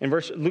 In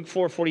Luke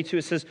 4:42,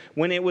 it says,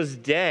 when it was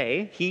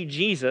day, he,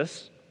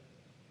 Jesus,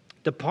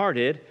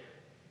 departed,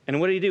 and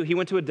what did he do? He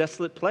went to a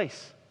desolate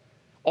place.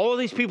 All of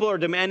these people are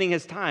demanding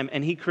his time,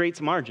 and he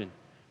creates margin.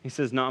 He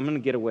says, no, I'm going to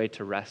get away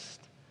to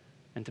rest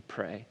and to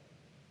pray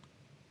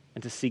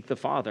and to seek the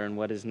Father and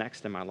what is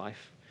next in my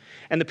life.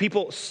 And the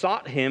people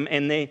sought him,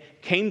 and they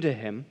came to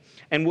him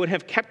and would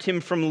have kept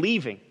him from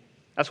leaving.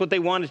 That's what they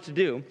wanted to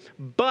do.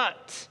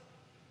 But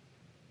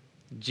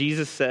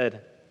Jesus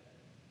said,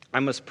 I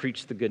must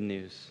preach the good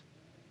news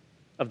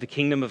of the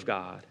kingdom of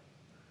God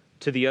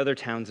to the other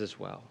towns as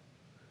well,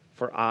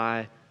 for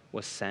I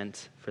was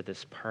sent for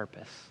this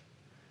purpose.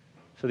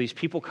 So these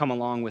people come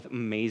along with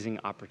amazing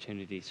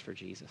opportunities for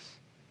Jesus.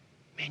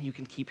 Man, you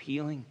can keep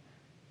healing.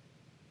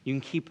 You can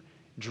keep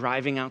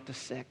driving out the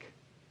sick.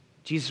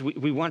 Jesus,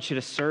 we want you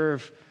to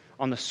serve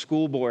on the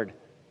school board.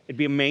 It'd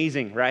be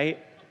amazing, right?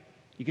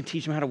 You can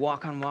teach them how to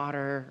walk on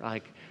water.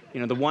 Like,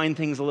 the wine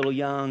thing's a little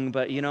young,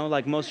 but,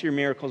 like most of your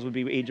miracles would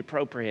be age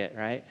appropriate,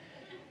 right?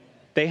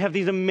 They have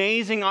these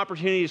amazing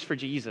opportunities for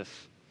Jesus.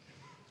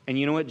 And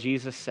you know what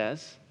Jesus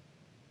says?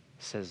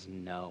 He says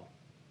no.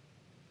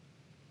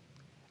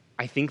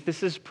 I think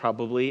this is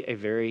probably a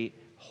very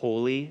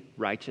holy,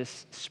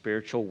 righteous,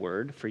 spiritual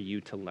word for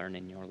you to learn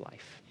in your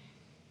life.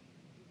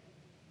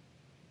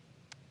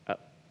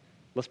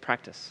 Let's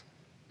practice.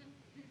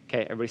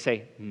 Okay, everybody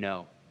say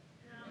no. No.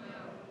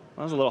 Well,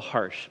 that was a little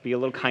harsh. Be a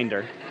little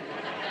kinder.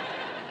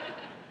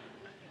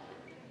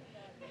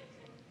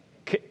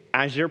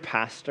 As your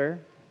pastor,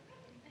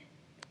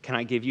 can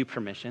I give you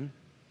permission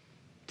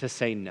to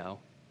say no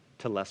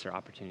to lesser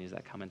opportunities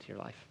that come into your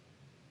life?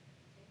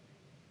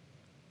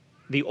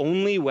 The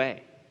only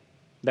way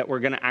that we're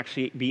going to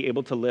actually be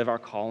able to live our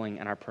calling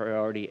and our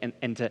priority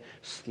and to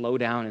slow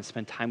down and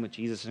spend time with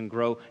Jesus and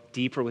grow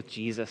deeper with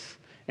Jesus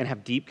and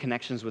have deep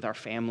connections with our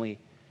family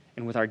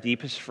and with our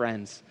deepest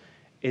friends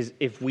is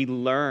if we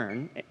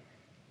learn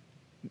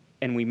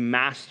and we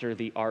master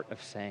the art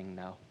of saying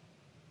no.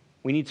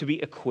 We need to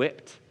be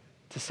equipped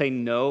to say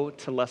no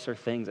to lesser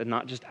things and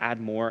not just add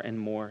more and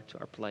more to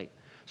our plate.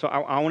 So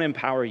I want to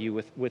empower you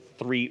with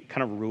 3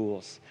 kind of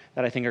rules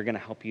that I think are going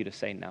to help you to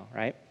say no,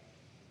 right?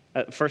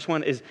 First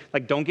one is,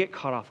 like, don't get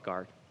caught off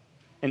guard.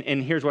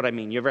 And here's what I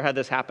mean. You ever had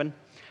this happen?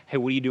 Hey,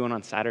 what are you doing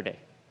on Saturday?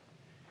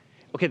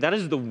 Okay, that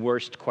is the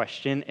worst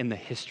question in the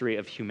history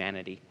of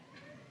humanity.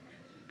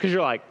 Because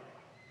you're like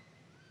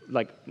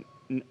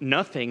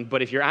nothing,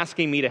 but if you're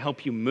asking me to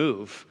help you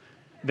move,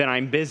 then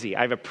I'm busy.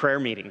 I have a prayer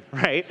meeting,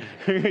 right?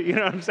 You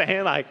know what I'm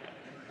saying? Like,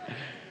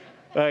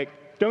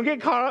 don't get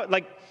caught up.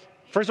 Like,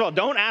 first of all,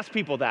 don't ask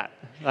people that.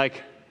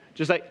 Like,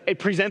 just like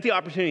present the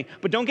opportunity,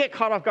 but don't get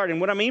caught off guard. And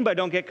what I mean by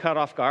don't get caught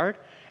off guard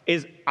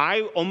is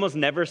I almost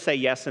never say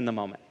yes in the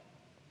moment.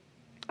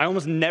 I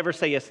almost never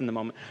say yes in the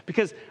moment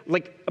because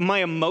like my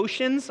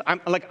emotions,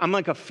 I'm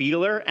like a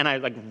feeler and I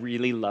like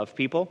really love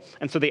people.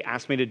 And so they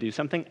ask me to do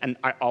something and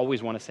I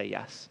always want to say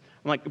yes.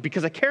 I'm like,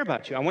 because I care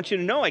about you. I want you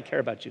to know I care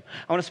about you.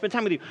 I want to spend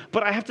time with you.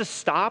 But I have to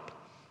stop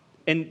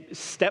and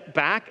step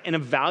back and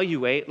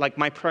evaluate like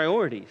my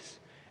priorities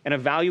and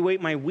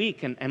evaluate my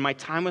week and my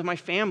time with my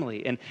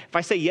family. And if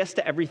I say yes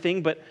to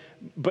everything, but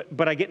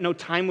I get no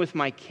time with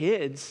my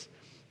kids,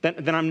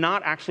 then I'm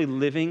not actually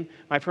living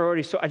my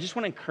priorities. So I just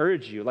want to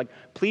encourage you, like,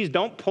 please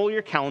don't pull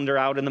your calendar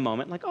out in the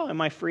moment. Like, oh, am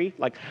I free?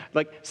 Like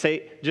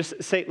say,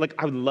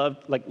 I would love,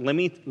 like, let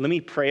me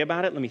pray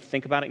about it. Let me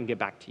think about it and get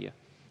back to you.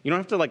 You don't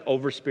have to like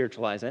over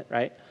spiritualize it,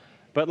 right?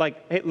 But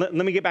like, hey, let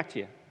me get back to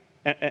you.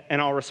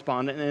 And I'll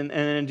respond and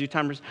in due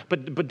time.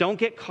 But don't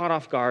get caught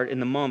off guard in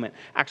the moment.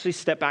 Actually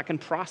step back and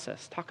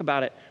process. Talk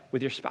about it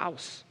with your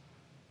spouse.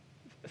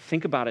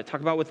 Think about it.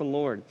 Talk about it with the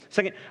Lord.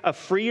 Second,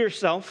 free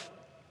yourself.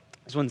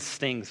 This one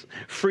stings.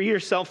 Free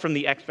yourself from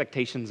the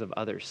expectations of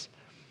others.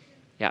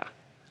 Yeah,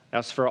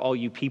 that's for all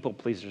you people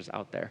pleasers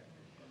out there.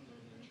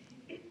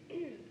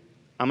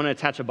 I'm going to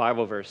attach a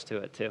Bible verse to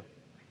it too.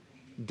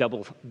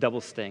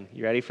 Double sting.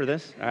 You ready for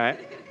this? All right.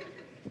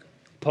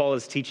 Paul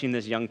is teaching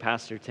this young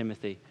pastor,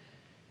 Timothy,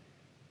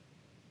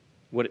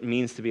 what it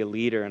means to be a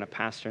leader and a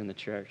pastor in the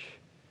church.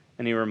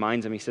 And he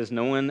reminds him, he says,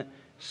 no one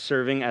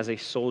serving as a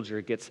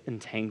soldier gets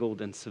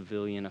entangled in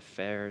civilian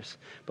affairs,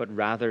 but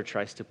rather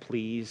tries to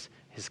please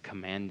his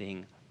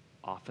commanding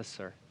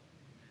officer.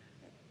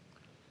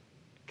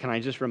 Can I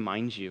just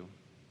remind you,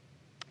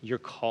 your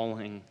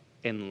calling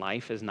in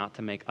life is not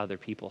to make other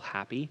people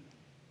happy.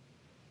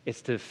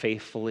 It's to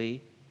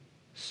faithfully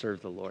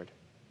serve the Lord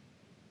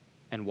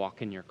and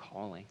walk in your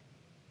calling.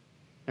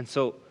 And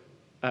so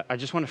I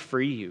just want to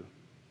free you.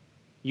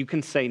 You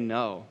can say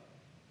no.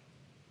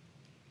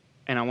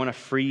 And I want to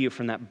free you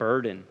from that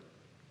burden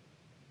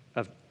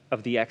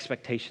of the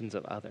expectations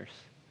of others.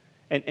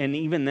 And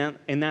even then,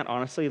 in that,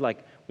 honestly,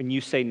 like when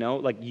you say no,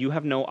 like you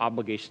have no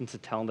obligation to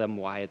tell them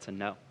why it's a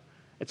no.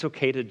 It's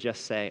okay to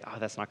just say, oh,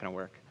 that's not going to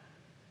work.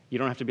 You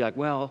don't have to be like,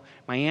 well,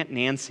 my Aunt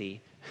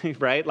Nancy,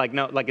 right? Like,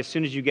 no, like as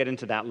soon as you get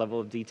into that level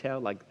of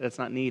detail, like that's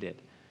not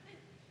needed.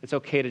 It's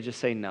okay to just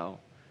say no.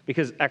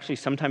 Because actually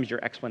sometimes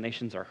your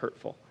explanations are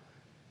hurtful.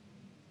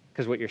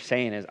 Because what you're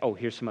saying is, oh,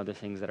 here's some other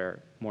things that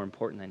are more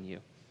important than you.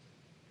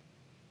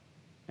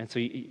 And so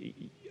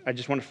I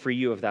just want to free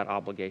you of that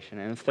obligation.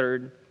 And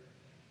third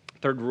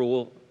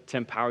rule to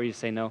empower you to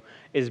say no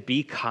is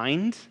be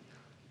kind,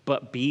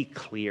 but be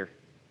clear.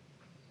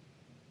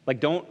 Like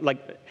don't,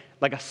 like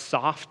a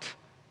soft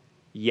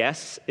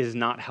yes is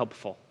not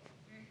helpful.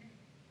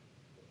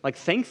 Like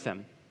thank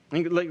them.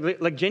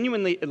 Like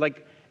genuinely,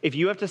 like if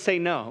you have to say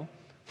no,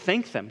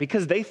 thank them.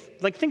 Because they,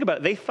 like think about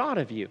it, they thought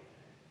of you.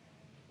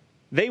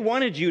 They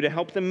wanted you to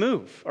help them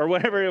move or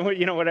whatever,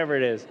 whatever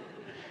it is.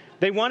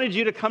 They wanted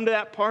you to come to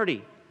that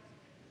party.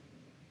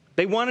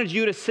 They wanted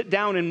you to sit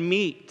down and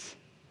meet.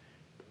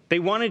 They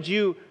wanted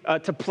you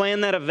to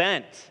plan that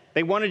event.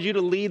 They wanted you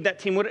to lead that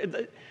team.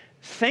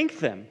 Thank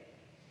them.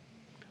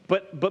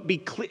 But be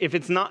clear. If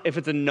it's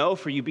a no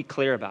for you, be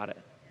clear about it.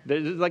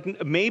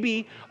 Like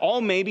maybe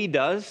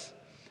does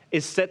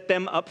is set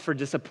them up for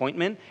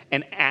disappointment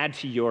and add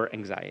to your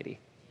anxiety.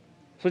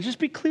 So just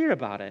be clear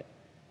about it.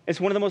 It's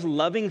one of the most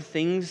loving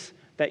things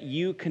that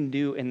you can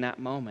do in that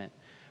moment.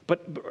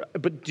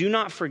 But do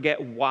not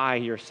forget why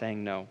you're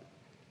saying no.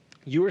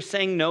 You are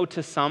saying no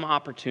to some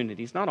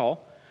opportunities, not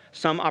all,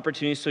 some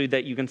opportunities so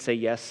that you can say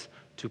yes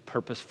to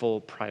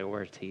purposeful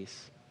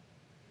priorities.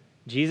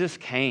 Jesus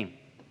came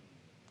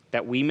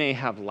that we may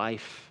have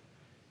life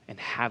and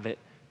have it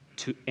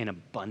in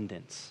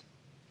abundance.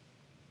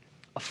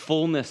 A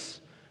fullness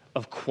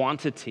of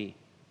quantity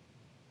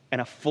and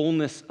a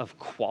fullness of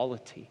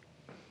quality.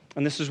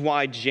 And this is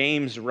why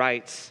James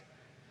writes,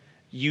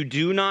 you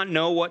do not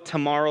know what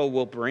tomorrow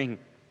will bring.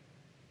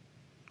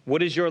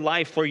 What is your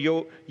life? For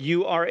you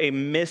are a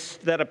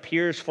mist that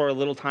appears for a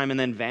little time and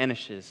then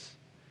vanishes.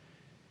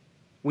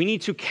 We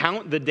need to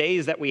count the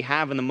days that we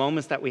have and the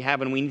moments that we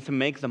have, and we need to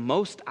make the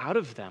most out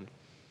of them.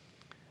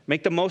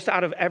 Make the most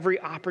out of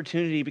every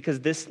opportunity, because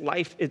this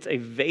life, it's a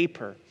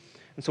vapor.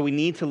 And so we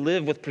need to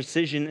live with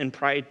precision and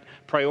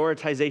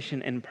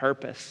prioritization and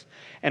purpose.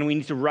 And we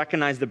need to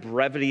recognize the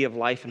brevity of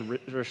life and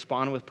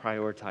respond with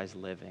prioritized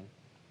living.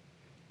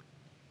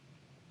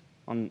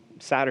 On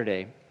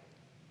Saturday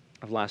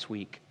of last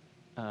week,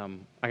 I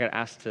got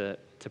asked to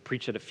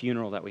preach at a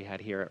funeral that we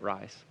had here at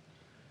Rise.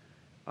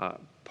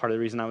 Part of the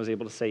reason I was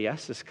able to say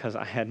yes is because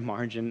I had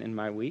margin in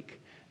my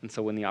week. And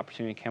so when the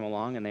opportunity came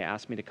along and they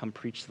asked me to come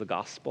preach the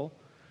gospel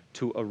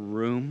to a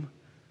room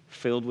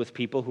filled with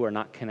people who are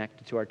not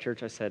connected to our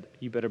church, I said,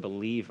 you better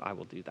believe I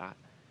will do that.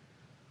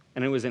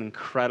 And it was an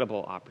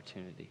incredible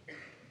opportunity.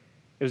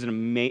 It was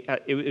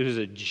it was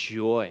a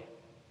joy.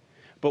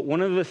 But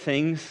one of the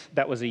things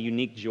that was a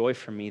unique joy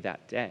for me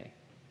that day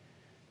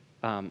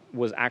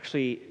was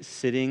actually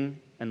sitting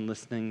and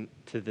listening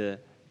to the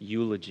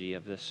eulogy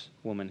of this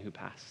woman who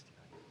passed.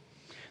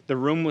 The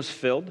room was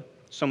filled,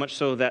 so much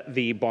so that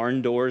the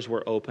barn doors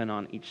were open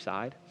on each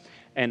side.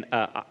 And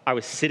I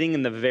was sitting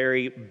in the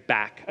very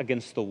back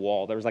against the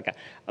wall. There was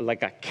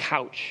like a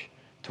couch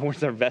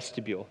towards our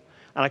vestibule.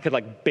 And I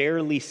could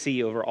barely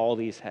see over all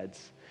these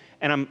heads.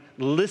 And I'm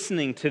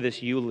listening to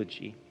this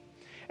eulogy.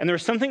 And there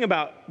was something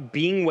about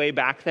being way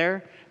back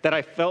there that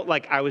I felt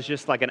like I was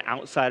just like an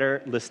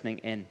outsider listening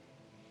in.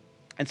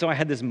 And so I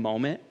had this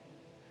moment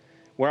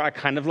where I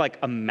kind of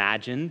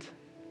imagined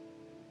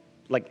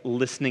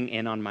listening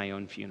in on my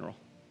own funeral.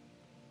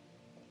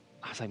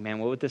 I was like, man,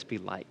 what would this be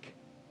like?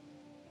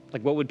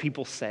 What would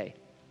people say?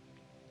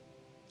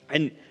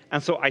 And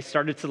so I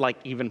started to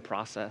even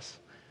process,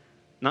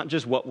 not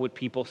just what would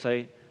people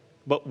say,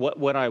 but what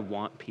would I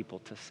want people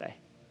to say?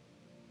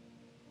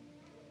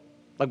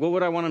 What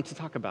would I want them to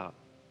talk about?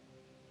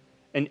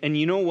 And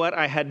you know what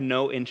I had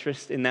no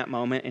interest in that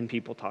moment in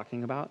people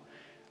talking about?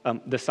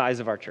 The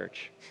size of our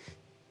church.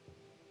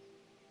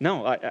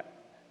 No,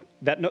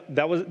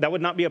 that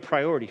would not be a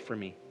priority for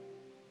me.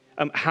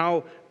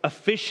 How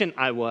efficient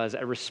I was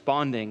at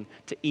responding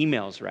to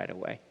emails right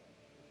away.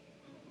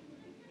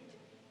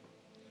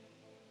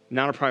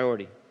 Not a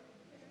priority.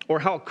 Or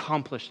how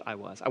accomplished I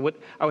was. I would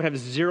have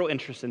zero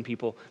interest in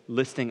people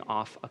listing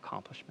off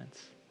accomplishments.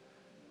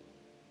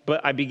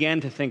 But I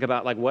began to think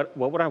about what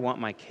would I want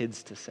my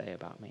kids to say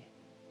about me?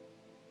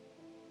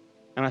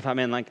 And I thought,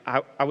 man,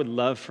 I would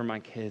love for my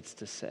kids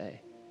to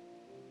say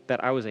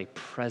that I was a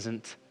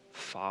present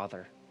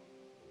father.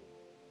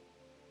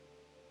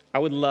 I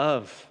would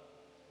love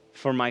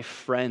for my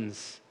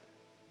friends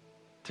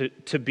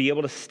to be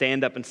able to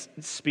stand up and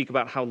speak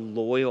about how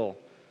loyal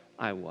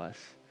I was,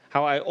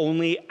 how I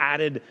only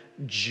added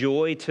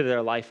joy to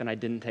their life and I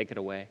didn't take it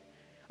away.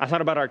 I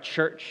thought about our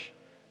church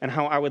and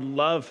how I would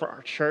love for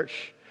our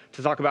church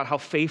to talk about how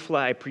faithfully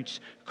I preached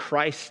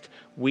Christ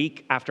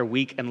week after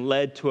week and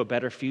led to a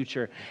better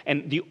future.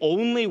 And the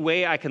only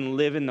way I can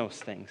live in those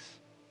things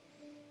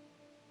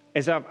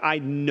is if I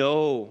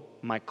know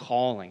my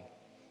calling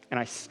and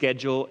I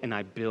schedule and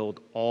I build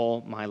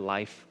all my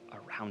life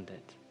around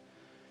it.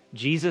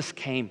 Jesus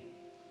came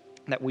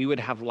that we would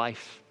have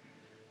life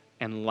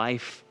and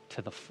life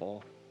to the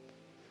full.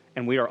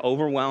 And we are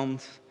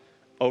overwhelmed,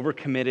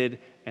 overcommitted,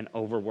 and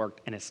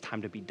overworked, and it's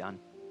time to be done.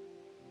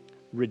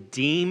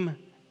 Redeem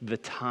the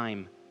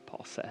time,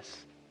 Paul says.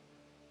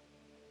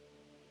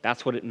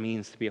 That's what it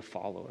means to be a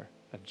follower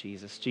of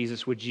Jesus.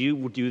 Jesus, would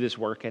you do this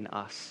work in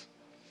us?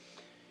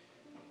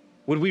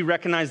 Would we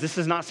recognize this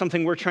is not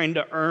something we're trying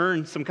to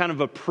earn, some kind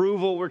of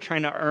approval we're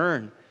trying to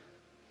earn,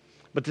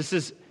 but this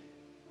is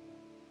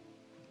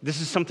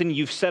something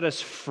you've set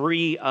us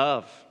free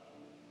of,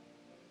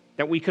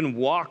 that we can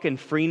walk in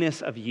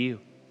freeness of you.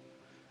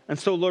 And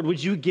so, Lord,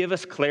 would you give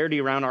us clarity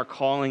around our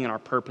calling and our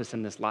purpose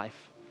in this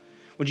life?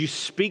 Would you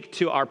speak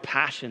to our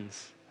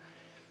passions?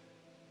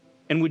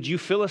 And would you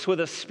fill us with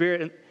a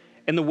spirit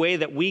in the way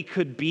that we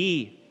could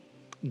be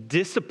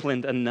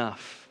disciplined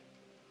enough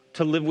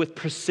to live with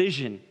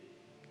precision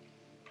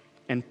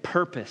and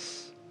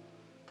purpose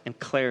and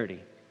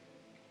clarity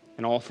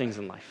in all things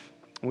in life?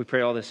 And we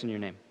pray all this in your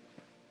name.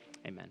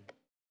 Amen.